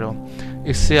गलत कर रहे हो।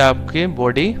 इससे आपकी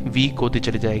बॉडी वीक होती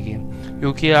चली जाएगी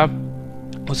क्योंकि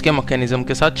आप उसके मैकेनिज्म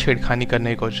के साथ छेड़खानी करने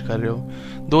की कोशिश कर रहे हो।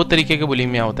 दो तरीके के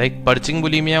बुलीमिया होता है, एक पर्जिंग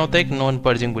बुलीमिया होता है, एक नॉन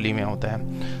पर्जिंग बुलीमिया होता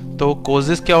है। तो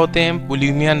कोजेस क्या होते हैं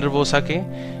बुलीमिया नर्वोसा के?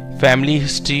 फैमिली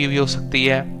हिस्ट्री भी हो सकती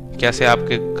है, कैसे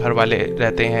आपके घर वाले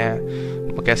रहते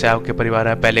हैं, कैसे आपके परिवार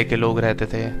में पहले के लोग रहते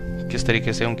थे, किस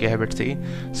तरीके से उनकी हैबिट थी।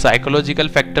 साइकोलॉजिकल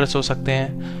फैक्टर्स हो सकते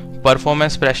हैं,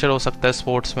 परफॉर्मेंस प्रेशर हो सकता है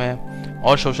स्पोर्ट्स में,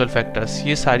 और सोशल फैक्टर्स,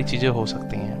 ये सारी चीज़ें हो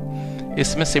सकती हैं।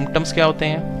 इसमें सिम्टम्स क्या होते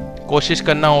हैं? कोशिश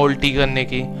करना उल्टी करने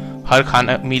की हर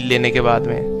खाना मील लेने के बाद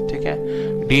में, ठीक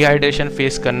है। डिहाइड्रेशन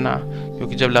फेस करना,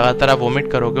 क्योंकि जब लगातार आप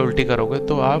वोमिट करोगे उल्टी करोगे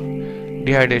तो आप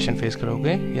डिहाइड्रेशन फेस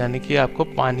करोगे, यानी कि आपको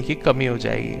पानी की कमी हो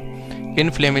जाएगी।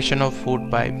 इन्फ्लेमेशन ऑफ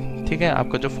फूड पाइप, ठीक है,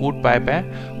 आपका जो फूड पाइप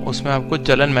है उसमें आपको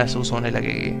जलन महसूस होने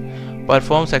लगेगी।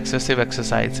 परफॉर्म्स एक्सेसिव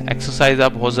एक्सरसाइज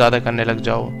आप बहुत ज़्यादा करने लग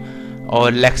जाओ,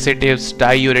 और लैक्सेटिव्स,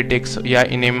 डायूरेटिक्स या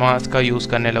इनेमास का यूज़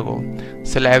करने लगो।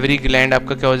 सलेवरी ग्लैंड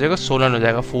आपका क्या हो जाएगा? सोलन हो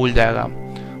जाएगा, फूल जाएगा।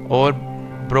 और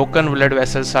ब्रोकन ब्लड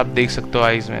वेसल्स आप देख सकते हो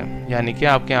आइज़ में, यानी कि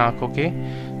आपके आंखों के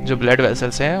जो ब्लड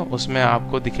वेसल्स हैं उसमें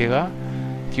आपको दिखेगा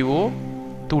कि वो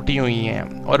टूटी हुई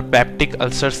हैं, और पैप्टिक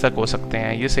अल्सर्स तक हो सकते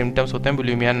हैं। ये सिम्टम्स होते हैं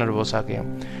बुलिमिया नर्वोसा के।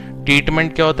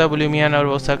 ट्रीटमेंट क्या होता है बुलिमिया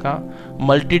नर्वोसा का?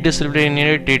 मल्टी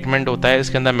डिसिप्लिनरी ट्रीटमेंट होता है,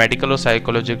 इसके अंदर मेडिकल और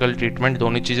साइकोलॉजिकल ट्रीटमेंट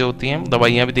दोनों चीज़ें होती हैं,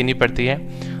 दवाइयाँ भी देनी पड़ती है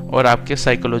और आपके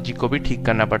साइकोलॉजी को भी ठीक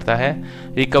करना पड़ता है।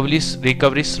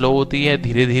 रिकवरी स्लो होती है,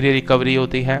 धीरे धीरे रिकवरी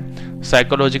होती है।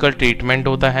 साइकोलॉजिकल ट्रीटमेंट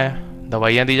होता है,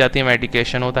 दवाइयाँ दी जाती हैं,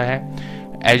 मेडिकेशन होता है।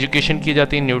 एजुकेशन की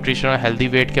जाती है न्यूट्रिशन और हेल्दी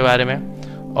वेट के बारे में,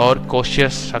 और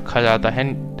कॉशियस रखा जाता है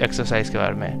एक्सरसाइज के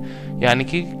बारे में, यानी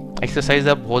कि एक्सरसाइज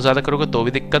आप बहुत ज़्यादा करोगे तो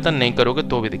भी दिक्कत है, नहीं करोगे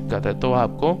तो भी दिक्कत है, तो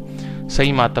आपको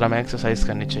सही मात्रा में एक्सरसाइज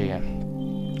करनी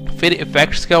चाहिए। फिर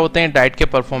इफ़ेक्ट्स क्या होते हैं डाइट के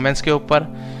परफॉर्मेंस के ऊपर?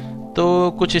 तो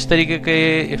कुछ इस तरीके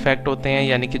के इफ़ेक्ट होते हैं,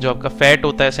 यानी कि जो आपका फैट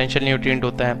होता है एसेंशियल न्यूट्रिएंट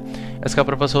होता है, इसका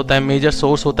पर्पस होता है मेजर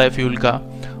सोर्स होता है फ्यूल का,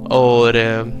 और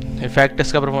इफेक्ट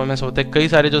इसका परफॉर्मेंस होता है। कई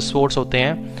सारे जो स्पोर्ट्स होते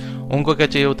हैं उनको क्या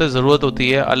चाहिए होता है, ज़रूरत होती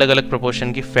है अलग अलग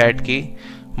प्रोपोर्शन की फ़ैट की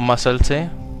मसल से,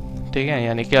 ठीक है,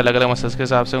 यानी कि अलग अलग मसल्स के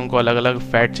हिसाब से उनको अलग अलग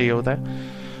फैट चाहिए होता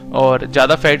है। और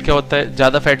ज़्यादा फैट क्या होता है,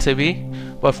 ज़्यादा फैट से भी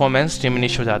परफॉर्मेंस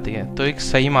डिमिनिश हो जाती है, तो एक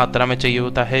सही मात्रा में चाहिए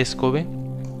होता है इसको भी।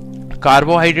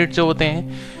 कार्बोहाइड्रेट जो होते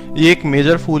हैं ये एक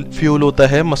मेजर फ्यूल होता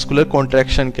है मस्कुलर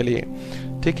कॉन्ट्रैक्शन के लिए,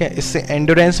 ठीक है, इससे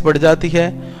एंड्योरेंस बढ़ जाती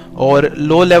है। और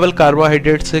लो लेवल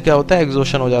कार्बोहाइड्रेट से क्या होता है,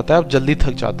 एग्जॉशन हो जाता है, आप जल्दी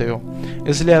थक जाते हो,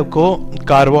 इसलिए आपको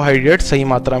कार्बोहाइड्रेट सही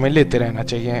मात्रा में लेते रहना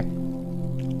चाहिए।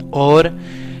 और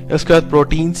इसके बाद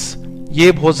प्रोटीन्स,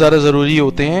 ये बहुत ज़्यादा ज़रूरी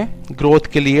होते हैं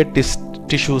ग्रोथ के लिए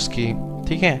टिश्यूज़ की,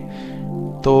 ठीक है।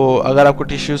 तो अगर आपको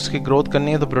टिश्यूज़ की ग्रोथ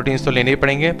करनी है तो प्रोटीन्स तो लेने ही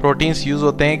पड़ेंगे। प्रोटीन्स यूज़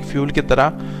होते हैं एक फ्यूल की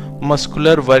तरह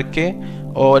मस्कुलर वर्क के,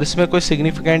 और इसमें कोई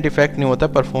सिग्निफिकेंट इफेक्ट नहीं होता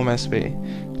परफॉर्मेंस पे,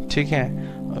 ठीक है,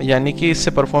 यानी कि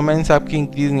इससे परफॉर्मेंस आपकी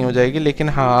इंक्रीज़ नहीं हो जाएगी, लेकिन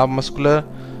हाँ आप मस्कुलर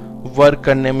वर्क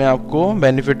करने में आपको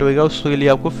बेनिफिट होएगा, उसके लिए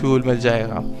आपको फ्यूल मिल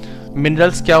जाएगा।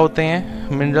 मिनरल्स क्या होते हैं,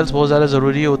 मिनरल्स बहुत ज़्यादा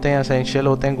ज़रूरी होते हैं, एसेंशियल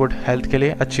होते हैं गुड हेल्थ के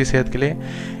लिए, अच्छी सेहत के लिए।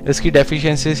 इसकी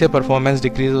डेफिशिएंसी से परफॉर्मेंस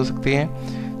डिक्रीज हो सकती है।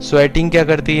 स्वेटिंग क्या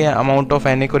करती है, अमाउंट ऑफ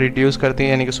Na को रिड्यूस करती है,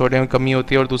 यानी कि सोडियम की कमी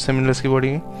होती है। और दूसरे मिनरल्स की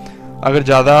बॉडी, अगर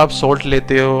ज़्यादा आप सोल्ट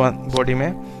लेते हो बॉडी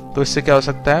में तो इससे क्या हो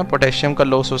सकता है, पोटेशियम का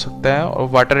लॉस हो सकता है और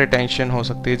वाटर रिटेंशन हो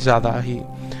सकती है ज़्यादा ही।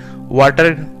 वाटर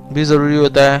भी ज़रूरी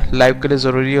होता है, लाइफ के लिए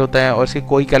ज़रूरी होता है, और इसकी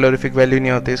कोई कैलोरीफिक वैल्यू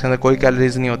नहीं होती, इसके अंदर कोई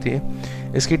कैलोरीज नहीं होती है।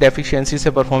 इसकी डेफिशिएंसी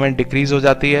से परफॉर्मेंस डिक्रीज हो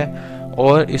जाती है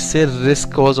और इससे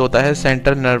रिस्क कॉज होता है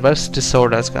सेंट्रल नर्वस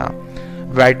डिसऑर्डर्स का।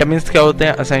 विटामिन्स क्या होते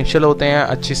हैं, एसेंशियल होते हैं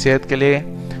अच्छी सेहत के लिए,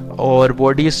 और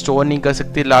बॉडी स्टोर नहीं कर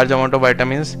सकती लार्ज अमाउंट ऑफ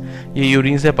विटामिन्स, ये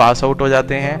यूरिन से पास आउट हो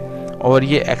जाते हैं और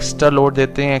ये एक्स्ट्रा लोड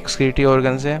देते हैं एक्सक्रीटरी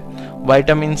ऑर्गन से।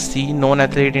 Vitamin C non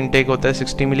athlete intake होता है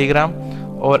 60 मिलीग्राम,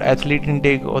 और एथलीट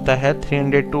इनटेक होता है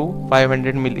 300 to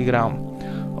 500 मिलीग्राम।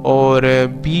 और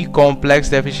बी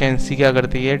कॉम्प्लेक्स डेफिशिएंसी क्या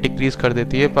करती है, डिक्रीज कर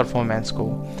देती है परफॉर्मेंस को,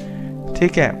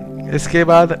 ठीक है। इसके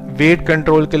बाद वेट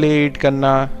कंट्रोल के लिए ईट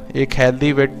करना, एक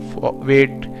हेल्दी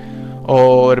वेट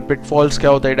और पिटफॉल्स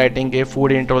क्या होता है डाइटिंग के,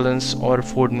 फूड इंटॉलरेंस और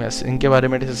फूड मेस, इनके बारे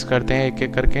में डिस्कस करते हैं एक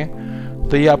एक करके।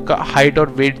 तो ये आपका हाइट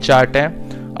और वेट चार्ट है।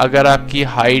 अगर आपकी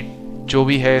हाइट जो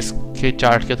भी है इसके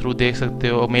चार्ट के थ्रू देख सकते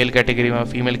हो, मेल कैटेगरी में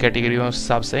फीमेल कैटेगरी में, उस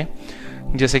हिसाब से,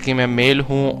 जैसे कि मैं मेल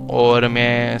हूँ और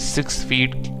मैं 6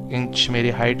 फीट इंच मेरी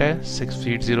हाइट है, 6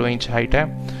 फीट 0 इंच हाइट है,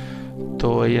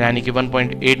 तो यानी कि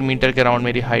 1.8 मीटर के राउंड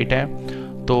मेरी हाइट है।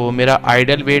 तो मेरा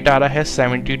आइडल वेट आ रहा है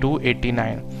 70 to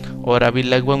 89 और अभी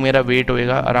लगभग मेरा वेट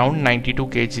होएगा अराउंड 92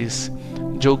 kgs,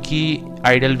 जो कि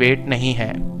आइडल वेट नहीं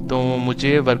है। तो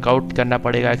मुझे वर्कआउट करना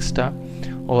पड़ेगा एक्स्ट्रा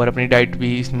और अपनी डाइट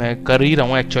भी मैं कर ही रहा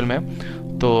हूँ एक्चुअल में,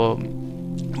 तो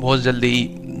बहुत जल्दी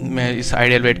मैं इस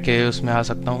आइडियल वेट के उसमें आ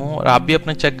सकता हूँ। और आप भी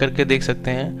अपने चेक करके देख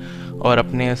सकते हैं और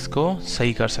अपने इसको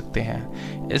सही कर सकते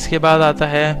हैं। इसके बाद आता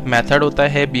है मेथड होता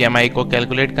है BMI को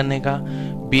कैलकुलेट करने का।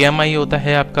 BMI होता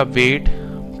है आपका वेट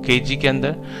kg के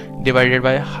अंदर divided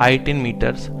by height in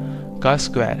metres का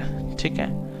स्क्वायर, ठीक है।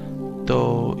 तो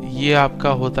ये आपका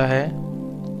होता है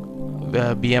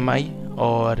BMI,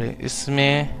 और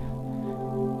इसमें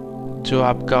जो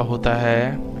आपका होता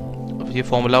है ये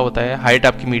फॉर्मूला होता है, हाइट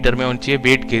आपकी मीटर में होनी चाहिए,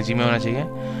 वेट kg में होना चाहिए।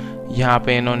 यहाँ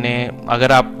पे इन्होंने,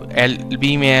 अगर आप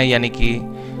LB में है यानी कि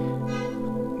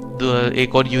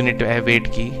एक और यूनिट है वेट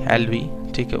की LB,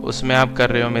 ठीक है, उसमें आप कर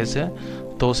रहे हो मेरे से,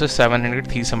 तो उसे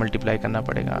 703 से मल्टीप्लाई करना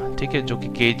पड़ेगा, ठीक है, जो कि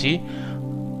kg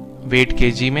वेट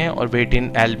kg में और वेट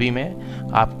इन LB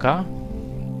में आपका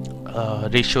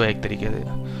रेशियो है एक तरीके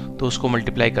से, तो उसको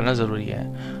मल्टीप्लाई करना ज़रूरी है।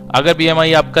 अगर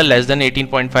BMI आपका लेस देन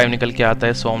 18.5 निकल के आता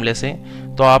है इस फॉर्मूले से,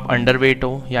 तो आप अंडर वेट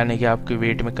हो, यानी कि आपके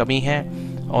वेट में कमी है।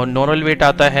 और नॉर्मल वेट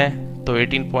आता है तो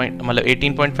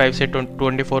 18.5 से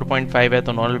 24.5 है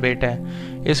तो नॉर्मल वेट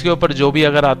है। इसके ऊपर जो भी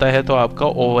अगर आता है तो आपका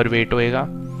ओवर वेट होएगा।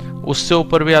 उससे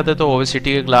ऊपर भी आता है तो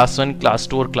ओबेसिटी के क्लास 1, क्लास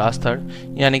 2 और क्लास 3,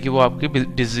 यानी कि वो आपकी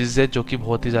डिजीज़ है जो कि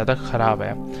बहुत ही ज़्यादा ख़राब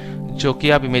है, जो कि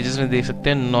आप इमेजेस में देख सकते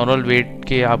हैं। नॉर्मल वेट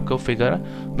के आपको फिगर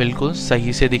बिल्कुल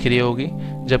सही से दिख रही होगी,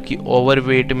 जबकि ओवर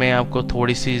वेट में आपको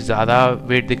थोड़ी सी ज़्यादा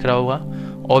वेट दिख रहा होगा।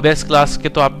 ओबेस क्लास के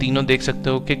तो आप तीनों देख सकते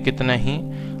हो कि कितना ही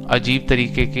अजीब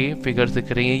तरीके की फिगर्स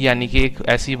दिख रही है, यानी कि एक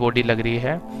ऐसी बॉडी लग रही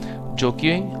है जो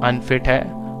कि अनफिट है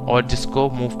और जिसको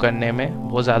मूव करने में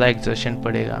बहुत ज़्यादा एक्सर्शन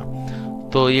पड़ेगा।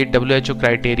 तो ये WHO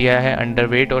क्राइटेरिया है अंडर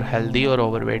वेट और हेल्दी और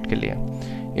ओवर वेट के लिए।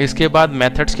 इसके बाद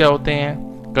मेथड्स क्या होते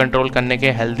हैं कंट्रोल करने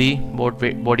के हेल्दी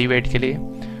बॉडी वेट के लिए?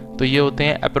 तो ये होते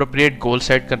हैं अप्रोप्रिएट गोल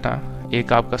सेट करना,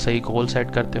 एक आपका सही गोल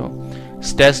सेट करते हो,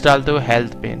 स्ट्रेस डालते हो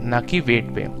हेल्थ पे ना कि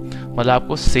वेट पे, मतलब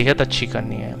आपको सेहत अच्छी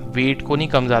करनी है, वेट को नहीं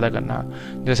कम ज़्यादा करना।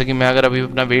 जैसे कि मैं अगर अभी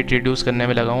अपना वेट रिड्यूस करने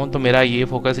में लगा हूँ तो मेरा ये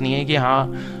फोकस नहीं है कि हाँ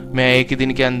मैं एक ही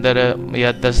दिन के अंदर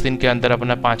या 10 दिन के अंदर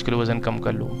अपना 5 किलो वज़न कम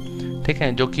कर लूँ, ठीक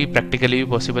है, जो कि प्रैक्टिकली भी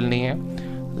पॉसिबल नहीं है।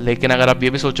 लेकिन अगर आप ये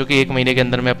भी सोचो कि 1 महीने के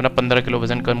अंदर मैं अपना 15 किलो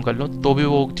वज़न कम कर लूँ, तो भी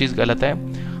वो चीज़ गलत है।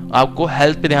 आपको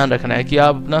हेल्थ पे ध्यान रखना है कि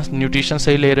आप अपना न्यूट्रिशन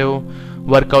सही ले रहे हो,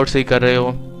 वर्कआउट सही कर रहे हो।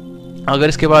 अगर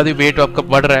इसके बाद भी वेट आपका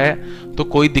बढ़ रहा है तो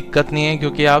कोई दिक्कत नहीं है,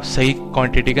 क्योंकि आप सही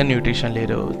क्वांटिटी का न्यूट्रिशन ले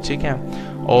रहे हो, ठीक है।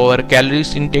 और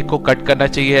कैलोरीज इंटेक को कट करना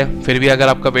चाहिए। फिर भी अगर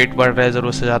आपका वेट बढ़ रहा है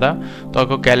ज़रूरत से ज़्यादा, तो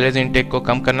आपको कैलोरीज इंटेक को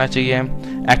कम करना चाहिए।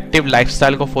 एक्टिव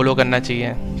लाइफस्टाइल को फॉलो करना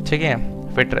चाहिए, ठीक है।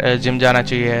 फिट जिम जाना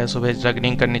चाहिए, सुबह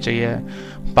रनिंग करनी चाहिए,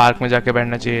 पार्क में जाके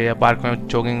बैठना चाहिए या पार्क में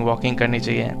जॉगिंग वॉकिंग करनी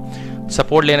चाहिए।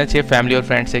 सपोर्ट लेना चाहिए फैमिली और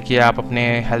फ्रेंड से कि आप अपने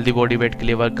हेल्दी बॉडी वेट के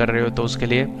लिए वर्क कर रहे हो, तो उसके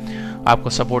लिए आपको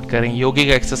सपोर्ट करें। योगी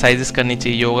का एक्सरसाइजेस करनी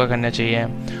चाहिए, योगा करना चाहिए,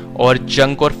 और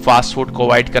जंक और फास्ट फूड को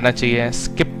अवॉइड करना चाहिए।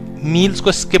 मील्स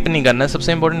को स्किप नहीं करना है,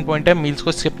 सबसे इंपॉर्टेंट पॉइंट है, मील्स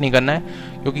को स्किप नहीं करना है,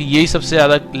 क्योंकि यही सबसे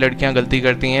ज़्यादा लड़कियां गलती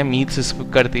करती हैं, मील्स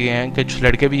स्किप करती हैं, कुछ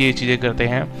लड़के भी ये चीज़ें करते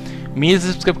हैं। मील्स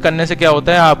स्किप करने से क्या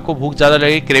होता है, आपको भूख ज़्यादा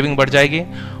लगेगी, क्रेविंग बढ़ जाएगी,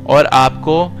 और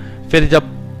आपको फिर जब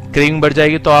क्रेविंग बढ़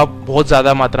जाएगी तो आप बहुत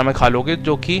ज़्यादा मात्रा में खा लोगे,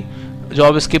 जो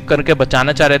आप स्किप करके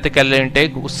बचाना चाह रहे थे कैलोरी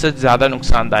इंटेक, उससे ज़्यादा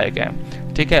नुकसानदायक है,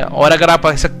 ठीक है। और अगर आप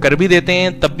ऐसा कर भी देते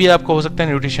हैं तब भी आपको हो सकता है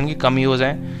न्यूट्रिशन की कमी हो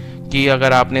जाए, कि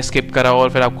अगर आपने स्किप करा और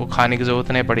फिर आपको खाने की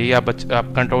ज़रूरत नहीं पड़ी, आप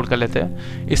कंट्रोल कर लेते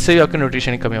हैं, इससे भी आपकी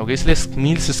न्यूट्रिशन की कमी होगी। इसलिए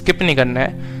मील्स स्किप नहीं करना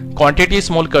है, क्वांटिटी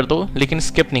स्मॉल कर दो लेकिन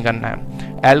स्किप नहीं करना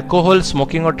है। अल्कोहल,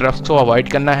 स्मोकिंग और ड्रग्स को अवॉइड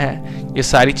करना है, ये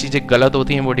सारी चीज़ें गलत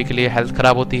होती हैं बॉडी के लिए, हेल्थ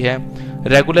ख़राब होती है।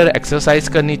 रेगुलर एक्सरसाइज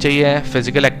करनी चाहिए,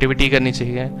 फिजिकल एक्टिविटी करनी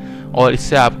चाहिए, और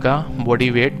इससे आपका बॉडी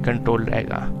वेट कंट्रोल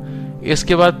रहेगा।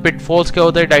 इसके बाद पिटफॉल्स क्या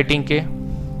होता है डाइटिंग के,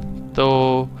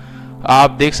 तो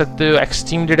आप देख सकते हो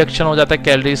एक्सट्रीम डिडक्शन हो जाता है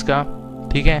कैलोरीज का,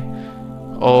 ठीक है,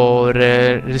 और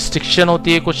रिस्ट्रिक्शन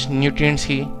होती है कुछ न्यूट्रिएंट्स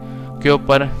की के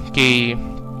ऊपर, कि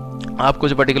आप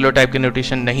कुछ पर्टिकुलर टाइप के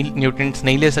न्यूट्रिएंट्स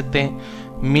नहीं ले सकते,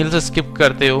 मील्स स्किप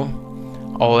करते हो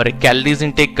और कैलोरीज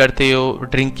इनटेक करते हो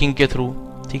ड्रिंकिंग के थ्रू,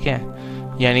 ठीक है,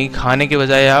 यानी खाने के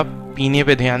बजाय आप पीने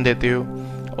पे ध्यान देते हो,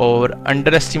 और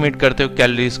अंडर एस्टिमेट करते हो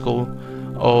कैलोरीज को,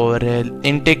 और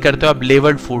इनटेक करते हो आप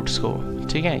लेवल्ड फूड्स को,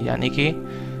 ठीक है, यानी कि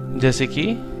जैसे कि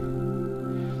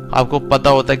आपको पता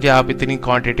होता है कि आप इतनी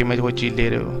क्वांटिटी में कोई चीज़ ले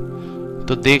रहे हो।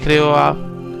 तो देख रहे हो आप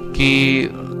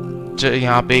कि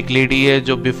यहाँ पे एक लेडी है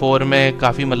जो बिफोर में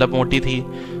काफ़ी मतलब मोटी थी,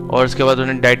 और उसके बाद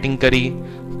उन्होंने डाइटिंग करी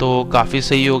तो काफ़ी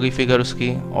सही हो गई फिगर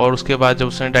उसकी। और उसके बाद जब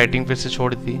उसने डाइटिंग फिर से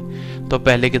छोड़ दी तो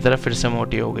पहले की तरह फिर से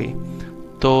मोटी हो गई।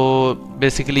 तो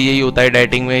बेसिकली यही होता है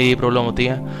डाइटिंग में, यही प्रॉब्लम होती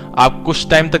है। आप कुछ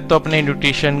टाइम तक तो अपने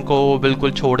न्यूट्रिशन को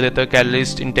बिल्कुल छोड़ देते हो,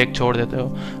 कैलोरीज इंटेक छोड़ देते हो,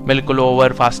 बिल्कुल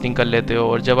ओवर फास्टिंग कर लेते हो,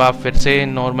 और जब आप फिर से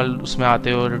नॉर्मल उसमें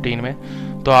आते हो रूटीन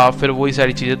में तो आप फिर वही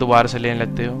सारी चीज़ें दोबारा से लेने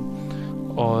लगते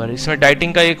हो। और इसमें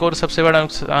डाइटिंग का एक और सबसे बड़ा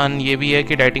नुकसान ये भी है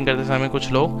कि डाइटिंग करते समय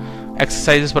कुछ लोग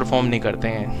एक्सरसाइजेस परफॉर्म नहीं करते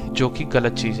हैं, जो कि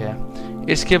गलत चीज़ है।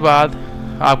 इसके बाद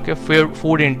आपके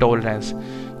फूड इंटॉलरेंस,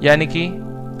 यानी कि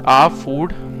आप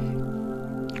फूड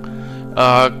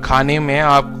खाने में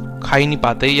आप खा ही नहीं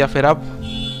पाते, या फिर आप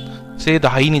से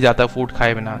रहा ही नहीं जाता फूड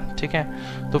खाए बिना, ठीक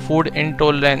है। तो फूड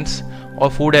इंटॉलरेंस और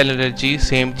फूड एलर्जी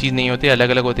सेम चीज़ नहीं होती, अलग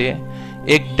अलग होती है।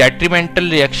 एक डेट्रीमेंटल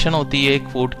रिएक्शन होती है एक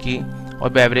फूड की और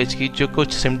बेवरेज की, जो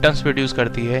कुछ सिम्टम्स प्रोड्यूस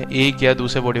करती है एक या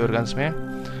दूसरे बॉडी ऑर्गन्स में,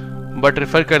 बट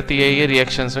रेफर करती है ये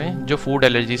रिएक्शंस में जो फूड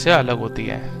एलर्जी से अलग होती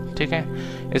है, ठीक है।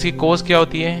 इसकी कोज क्या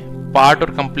होती है? पार्ट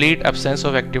और complete absence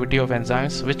of activity of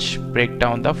enzymes which break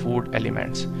down the food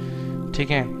elements,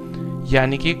 ठीक है।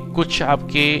 यानी कि कुछ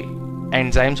आपके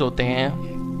एंजाइम्स होते हैं,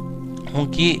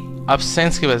 उनकी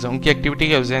एब्सेंस की वजह से, उनकी एक्टिविटी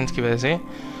के एब्सेंस की वजह से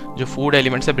जो फूड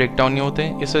एलिमेंट्स से ब्रेक डाउन नहीं होते।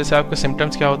 इस वजह से आपके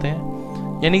सिम्टम्स क्या होते हैं?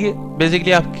 यानी कि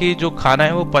बेसिकली आपकी जो खाना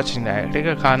है वो पच नहीं रहा है, ठीक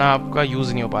है, खाना आपका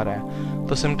यूज़ नहीं हो पा रहा है।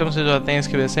 तो सिम्टम्स जो आते हैं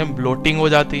इसकी वजह से ब्लोटिंग हो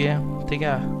जाती है, ठीक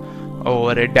है,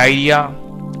 और डायरिया,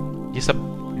 ये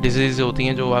सब डिजीज होती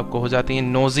हैं जो आपको हो जाती हैं।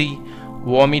 नोजी,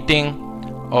 वॉमिटिंग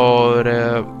और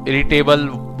इरिटेबल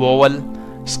बोवल,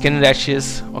 स्किन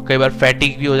रैशेस, और कई बार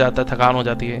फैटिक भी हो जाता है, थकान हो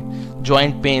जाती है।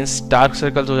 जॉइंट पेन्स, डार्क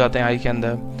सर्कल्स हो जाते हैं आई के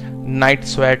अंदर, नाइट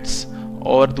स्वेट्स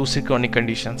और दूसरी क्रॉनिक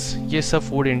कंडीशंस, ये सब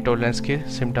फूड इंटॉलरेंस के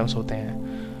सिम्टम्स होते हैं।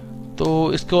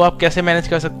 तो इसको आप कैसे मैनेज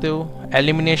कर सकते हो?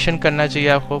 एलिमिनेशन करना चाहिए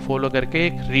आपको फॉलो करके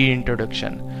एक री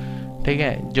इंट्रोडक्शन, ठीक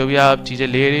है। जो भी आप चीज़ें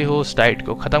ले रहे हो उस डाइट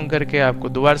को ख़त्म करके आपको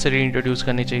दोबारा से री इंट्रोड्यूस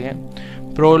करनी चाहिए।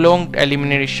 प्रोलॉन्ग्ड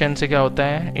एलिमिनेशन से क्या होता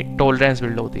है? एक टॉलरेंस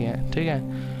बिल्ड होती है, ठीक है।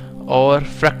 और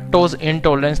फ्रक्टोज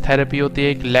इंटॉलरेंस थेरेपी होती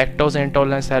है, एक लैक्टोज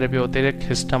इंटॉलरेंस थेरेपी होती है, एक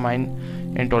हिस्टामाइन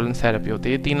इंटॉलरेंस थेरेपी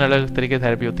होती है। तीन अलग तरीके की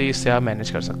थेरेपी होती है, इससे आप मैनेज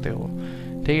कर सकते हो,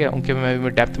 ठीक है। उनके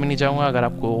मैं डेप्थ में नहीं जाऊँगा, अगर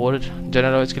आपको और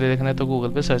जनरल नॉलेज के लिए देखना है तो गूगल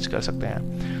पे सर्च कर सकते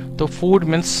हैं। तो food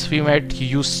myths we might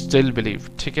you still believe,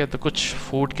 ठीक है। तो कुछ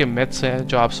फूड के मिथ्स हैं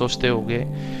जो आप सोचते होगे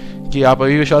कि आप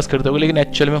अभी विश्वास करते होगे, लेकिन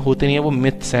एक्चुअल में होते नहीं है, वो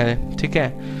मिथ्स हैं, ठीक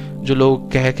है, जो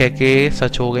लोग कह के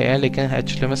सच हो गए हैं, लेकिन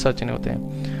एक्चुअली में सच नहीं होते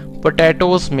हैं।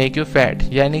 पोटैटोज मेक यू फैट,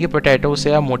 यानी कि पोटैटो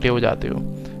से आप मोटे हो जाते हो,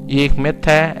 ये एक मिथ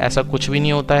है, ऐसा कुछ भी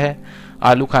नहीं होता है।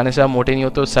 आलू खाने से आप मोटे नहीं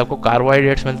होते, उससे आपको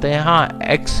कार्बोहाइड्रेट्स मिलते हैं। हाँ,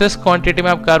 एक्सेस क्वांटिटी में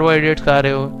आप कार्बोहाइड्रेट्स खा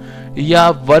रहे हो या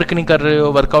आप वर्क नहीं कर रहे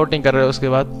हो, वर्कआउट नहीं कर रहे हो उसके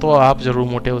बाद, तो आप ज़रूर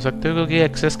मोटे हो सकते हो, क्योंकि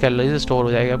एक्सेस कैलोरीज स्टोर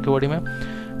हो जाएगी आपकी बॉडी में।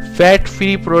 Fat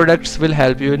free products will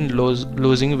help you in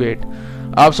losing weight.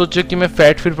 आप सोचो कि मैं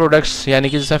फैट फ्री प्रोडक्ट्स, यानी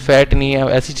कि जिसमें फैट नहीं है,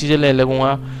 ऐसी चीज़ें लेने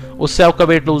लगूंगा उससे आपका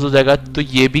वेट लूज हो जाएगा, तो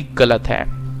ये भी गलत है।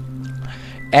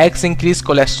 Eggs increase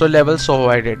cholesterol level, so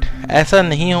avoid it. ऐसा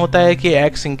नहीं होता है कि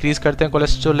एग्स इंक्रीज करते हैं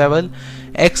कोलेस्ट्रॉल लेवल।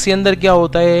 एग्स के अंदर क्या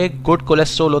होता है? एक गुड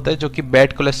कोलेस्ट्रॉल होता है जो कि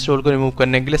बैड कोलेस्ट्रॉल को रिमूव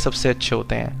करने के लिए सबसे अच्छे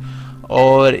होते हैं,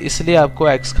 और इसलिए आपको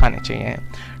एग्स खाने चाहिए।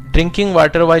 Drinking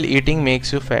water while eating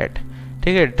makes you fat,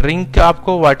 ठीक है। ड्रिंक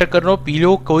आपको वाटर कर रहे हो, पी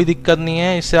लो, कोई दिक्कत नहीं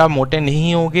है, इससे आप मोटे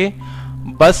नहीं होगे।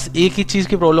 बस एक ही चीज़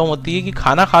की प्रॉब्लम होती है कि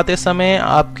खाना खाते समय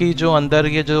आपकी जो अंदर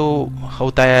ये जो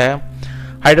होता है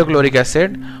हाइड्रोक्लोरिक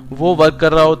एसिड, वो वर्क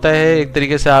कर रहा होता है एक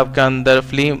तरीके से, आपके अंदर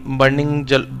फ्लेम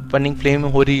बर्निंग फ्लेम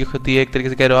हो रही होती है, एक तरीके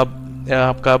से कह रहे हो आप,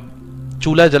 आपका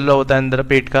चूल्हा जल रहा होता है अंदर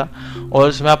पेट का, और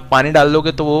उसमें आप पानी डाल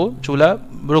दोगे तो वो चूल्हा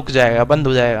रुक जाएगा, बंद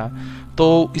हो जाएगा।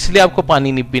 तो इसलिए आपको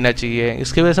पानी नहीं पीना चाहिए,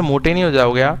 इसकी वजह से मोटे नहीं हो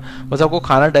जाओगे आप, बस आपको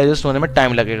खाना डाइजेस्ट होने में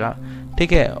टाइम लगेगा,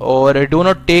 ठीक है। और do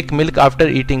not take milk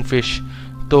after eating fish,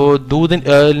 तो दूध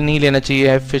नहीं लेना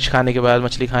चाहिए फिश खाने के बाद,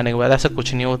 मछली खाने के बाद, ऐसा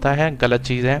कुछ नहीं होता है, गलत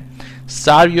चीज़ है।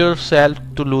 Starve yourself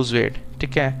to lose weight,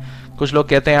 ठीक है। कुछ लोग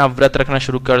कहते हैं आप व्रत रखना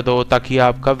शुरू कर दो ताकि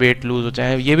आपका वेट लूज हो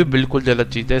जाए, ये भी बिल्कुल गलत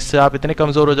चीज़ है। इससे आप इतने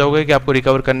कमज़ोर हो जाओगे कि आपको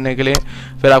रिकवर करने के लिए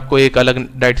फिर आपको एक अलग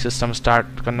डाइट सिस्टम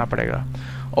स्टार्ट करना पड़ेगा।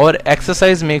 और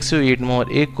एक्सरसाइज मेक्स यू ईट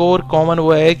मोर, एक और कॉमन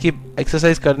वो है कि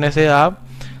एक्सरसाइज करने से आप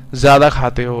ज़्यादा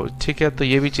खाते हो, ठीक है, तो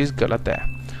ये भी चीज़ गलत है।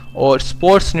 और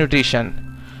स्पोर्ट्स न्यूट्रिशन,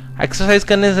 एक्सरसाइज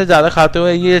करने से ज़्यादा खाते हो,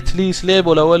 ये एक्चुअली इसलिए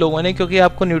बोला हुआ लोगों ने क्योंकि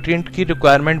आपको न्यूट्रिएंट की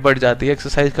रिक्वायरमेंट बढ़ जाती है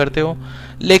एक्सरसाइज करते हो।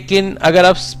 लेकिन अगर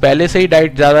आप पहले से ही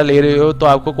डाइट ज़्यादा ले रहे हो तो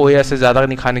आपको कोई ऐसे ज़्यादा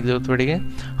नहीं खाने की जरूरत पड़ेगी।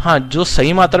 हाँ, जो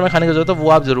सही मात्रा में खाने की जरूरत है वो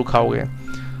आप ज़रूर खाओगे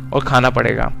और खाना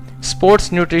पड़ेगा।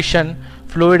 Sports nutrition,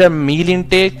 fluid meal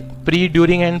intake, pre,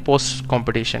 during and post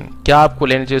competition, क्या आपको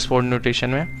लेना चाहिए स्पोर्ट न्यूट्रिशन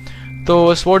में?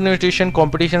 तो स्पोर्ट न्यूट्रिशन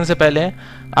कंपटीशन से पहले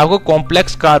आपको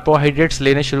कॉम्प्लेक्स कार्बोहाइड्रेट्स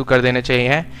लेने शुरू कर देने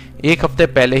चाहिए एक हफ्ते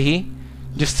पहले ही,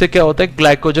 जिससे क्या होता है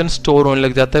ग्लाइकोजन स्टोर होने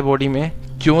लग जाता है बॉडी में।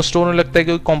 क्यों स्टोर होने लगता है?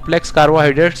 क्योंकि कॉम्प्लेक्स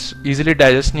कार्बोहाइड्रेट्स इजीली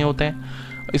डाइजेस्ट नहीं होते हैं,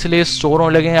 इसलिए स्टोर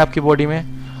होने लगे हैं आपकी बॉडी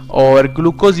में। और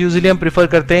ग्लूकोज यूजुअली हम प्रेफर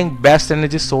करते हैं बेस्ट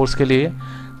एनर्जी सोर्स के लिए,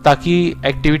 ताकि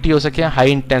एक्टिविटी हो सके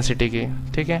हाई इंटेंसिटी की,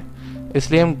 ठीक है।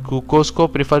 इसलिए हम ग्लूकोज को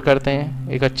प्रेफर करते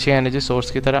हैं एक अच्छे एनर्जी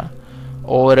सोर्स की तरह।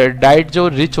 और डाइट जो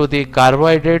रिच होती है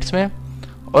कार्बोहाइड्रेट्स में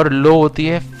और लो होती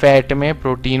है फैट में,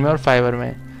 प्रोटीन में और फाइबर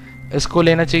में, इसको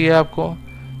लेना चाहिए आपको।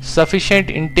 सफिशिएंट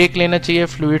इनटेक लेना चाहिए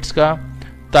फ्लूइड्स का,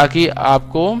 ताकि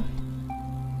आपको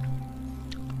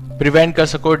प्रिवेंट कर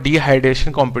सको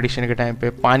डिहाइड्रेशन कंपटीशन के टाइम पे,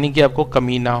 पानी की आपको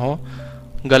कमी ना हो,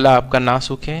 गला आपका ना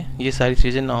सूखे, ये सारी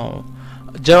चीज़ें ना हो।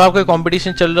 जब आपका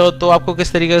कंपटीशन चल रहा हो तो आपको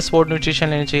किस तरीके से स्पोर्ट न्यूट्रिशन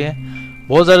लेना चाहिए?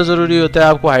 बहुत ज़्यादा ज़रूरी होता है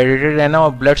आपको हाइड्रेटेड रहना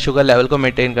और ब्लड शुगर लेवल को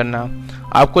मेंटेन करना।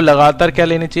 आपको लगातार क्या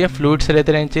लेना चाहिए? फ्लूइड्स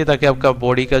लेते रहना चाहिए, ताकि आपका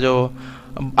बॉडी का जो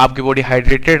आपकी बॉडी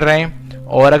हाइड्रेटेड रहे।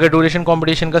 और अगर ड्यूरेशन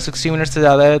कंपटीशन का 60 मिनट से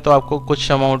ज़्यादा है तो आपको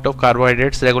कुछ amount of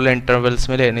carbohydrates regular intervals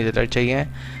में लेने चाहिए,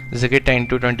 जैसे कि 10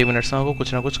 to 20 मिनट्स में आपको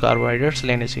कुछ ना कुछ कार्बोहाइड्रेट्स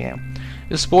लेने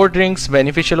चाहिए। स्पोर्ट ड्रिंक्स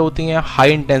बेनिफिशियल होती हैं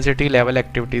हाई इंटेंसिटी लेवल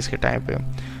एक्टिविटीज़ के टाइम पे,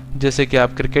 जैसे कि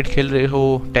आप क्रिकेट खेल रहे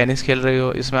हो, टेनिस खेल रहे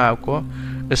हो, इसमें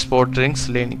आपको स्पोर्ट ड्रिंक्स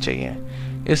लेनी चाहिए।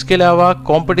 इसके अलावा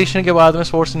कंपटीशन के बाद में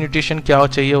स्पोर्ट्स न्यूट्रिशन क्या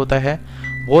चाहिए होता है?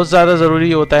 बहुत ज़्यादा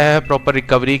ज़रूरी होता है प्रॉपर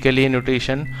रिकवरी के लिए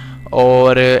न्यूट्रिशन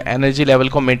और एनर्जी लेवल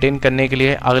को मेंटेन करने के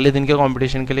लिए अगले दिन के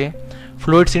कंपटीशन के लिए।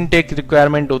 फ्लूइड्स इनटेक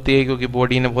रिक्वायरमेंट होती है, क्योंकि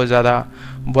बॉडी ने बहुत ज़्यादा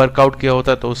वर्कआउट किया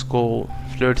होता है तो उसको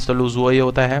फ्लूइड्स तो लूज़ हुआ ही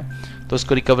होता है, तो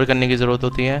उसको रिकवर करने की ज़रूरत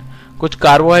होती है। कुछ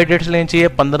कार्बोहाइड्रेट्स लेनी चाहिए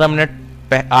 15 मिनट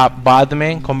बाद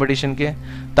में कंपटीशन के,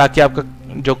 ताकि आपका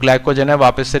जो ग्लाइकोजन है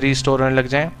वापस से रीस्टोर होने लग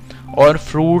जाए। और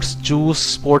फ्रूट्स,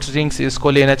 जूस, स्पोर्ट्स ड्रिंक्स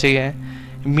इसको लेना चाहिए।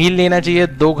 मील लेना चाहिए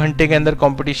 2 घंटे के अंदर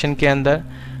कंपटीशन के अंदर,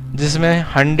 जिसमें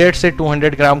 100 से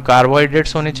 200 ग्राम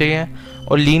कार्बोहाइड्रेट्स होने चाहिए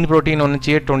और लीन प्रोटीन होना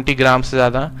चाहिए 20 ग्राम से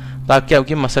ज़्यादा, ताकि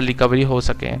आपकी मसल रिकवरी हो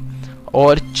सके।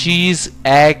 और चीज़,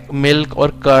 एग, मिल्क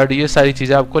और कर्ड, ये सारी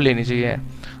चीज़ें आपको लेनी चाहिए।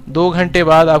 2 घंटे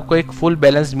बाद आपको एक फुल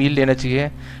बैलेंस मील लेना चाहिए,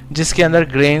 जिसके अंदर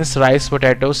grains, rice,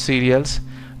 potato, serials,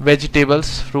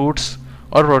 vegetables, fruits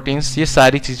और प्रोटीन्स, ये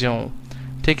सारी चीज़ें हों,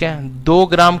 ठीक है। 2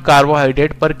 ग्राम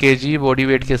कार्बोहाइड्रेट पर केजी बॉडी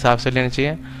वेट के हिसाब से लेना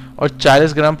चाहिए और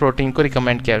 40 ग्राम प्रोटीन को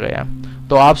रिकमेंड किया गया।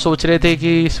 तो आप सोच रहे थे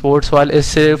कि स्पोर्ट्स वाले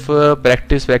सिर्फ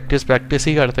प्रैक्टिस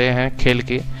ही करते हैं खेल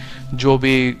की, जो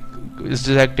भी इस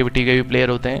एक्टिविटी के भी प्लेयर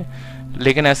होते हैं,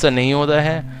 लेकिन ऐसा नहीं होता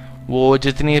है। वो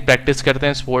जितनी प्रैक्टिस करते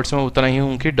हैं स्पोर्ट्स में, उतना ही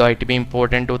उनकी डाइट भी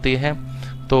इम्पोर्टेंट होती है।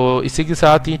 तो इसी के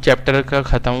साथ ही चैप्टर का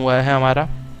ख़त्म हुआ है हमारा,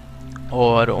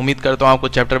 और उम्मीद करता हूँ आपको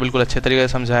चैप्टर बिल्कुल अच्छे तरीके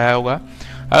से समझाया होगा।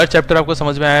 अगर चैप्टर आपको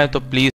समझ में आया तो प्लीज़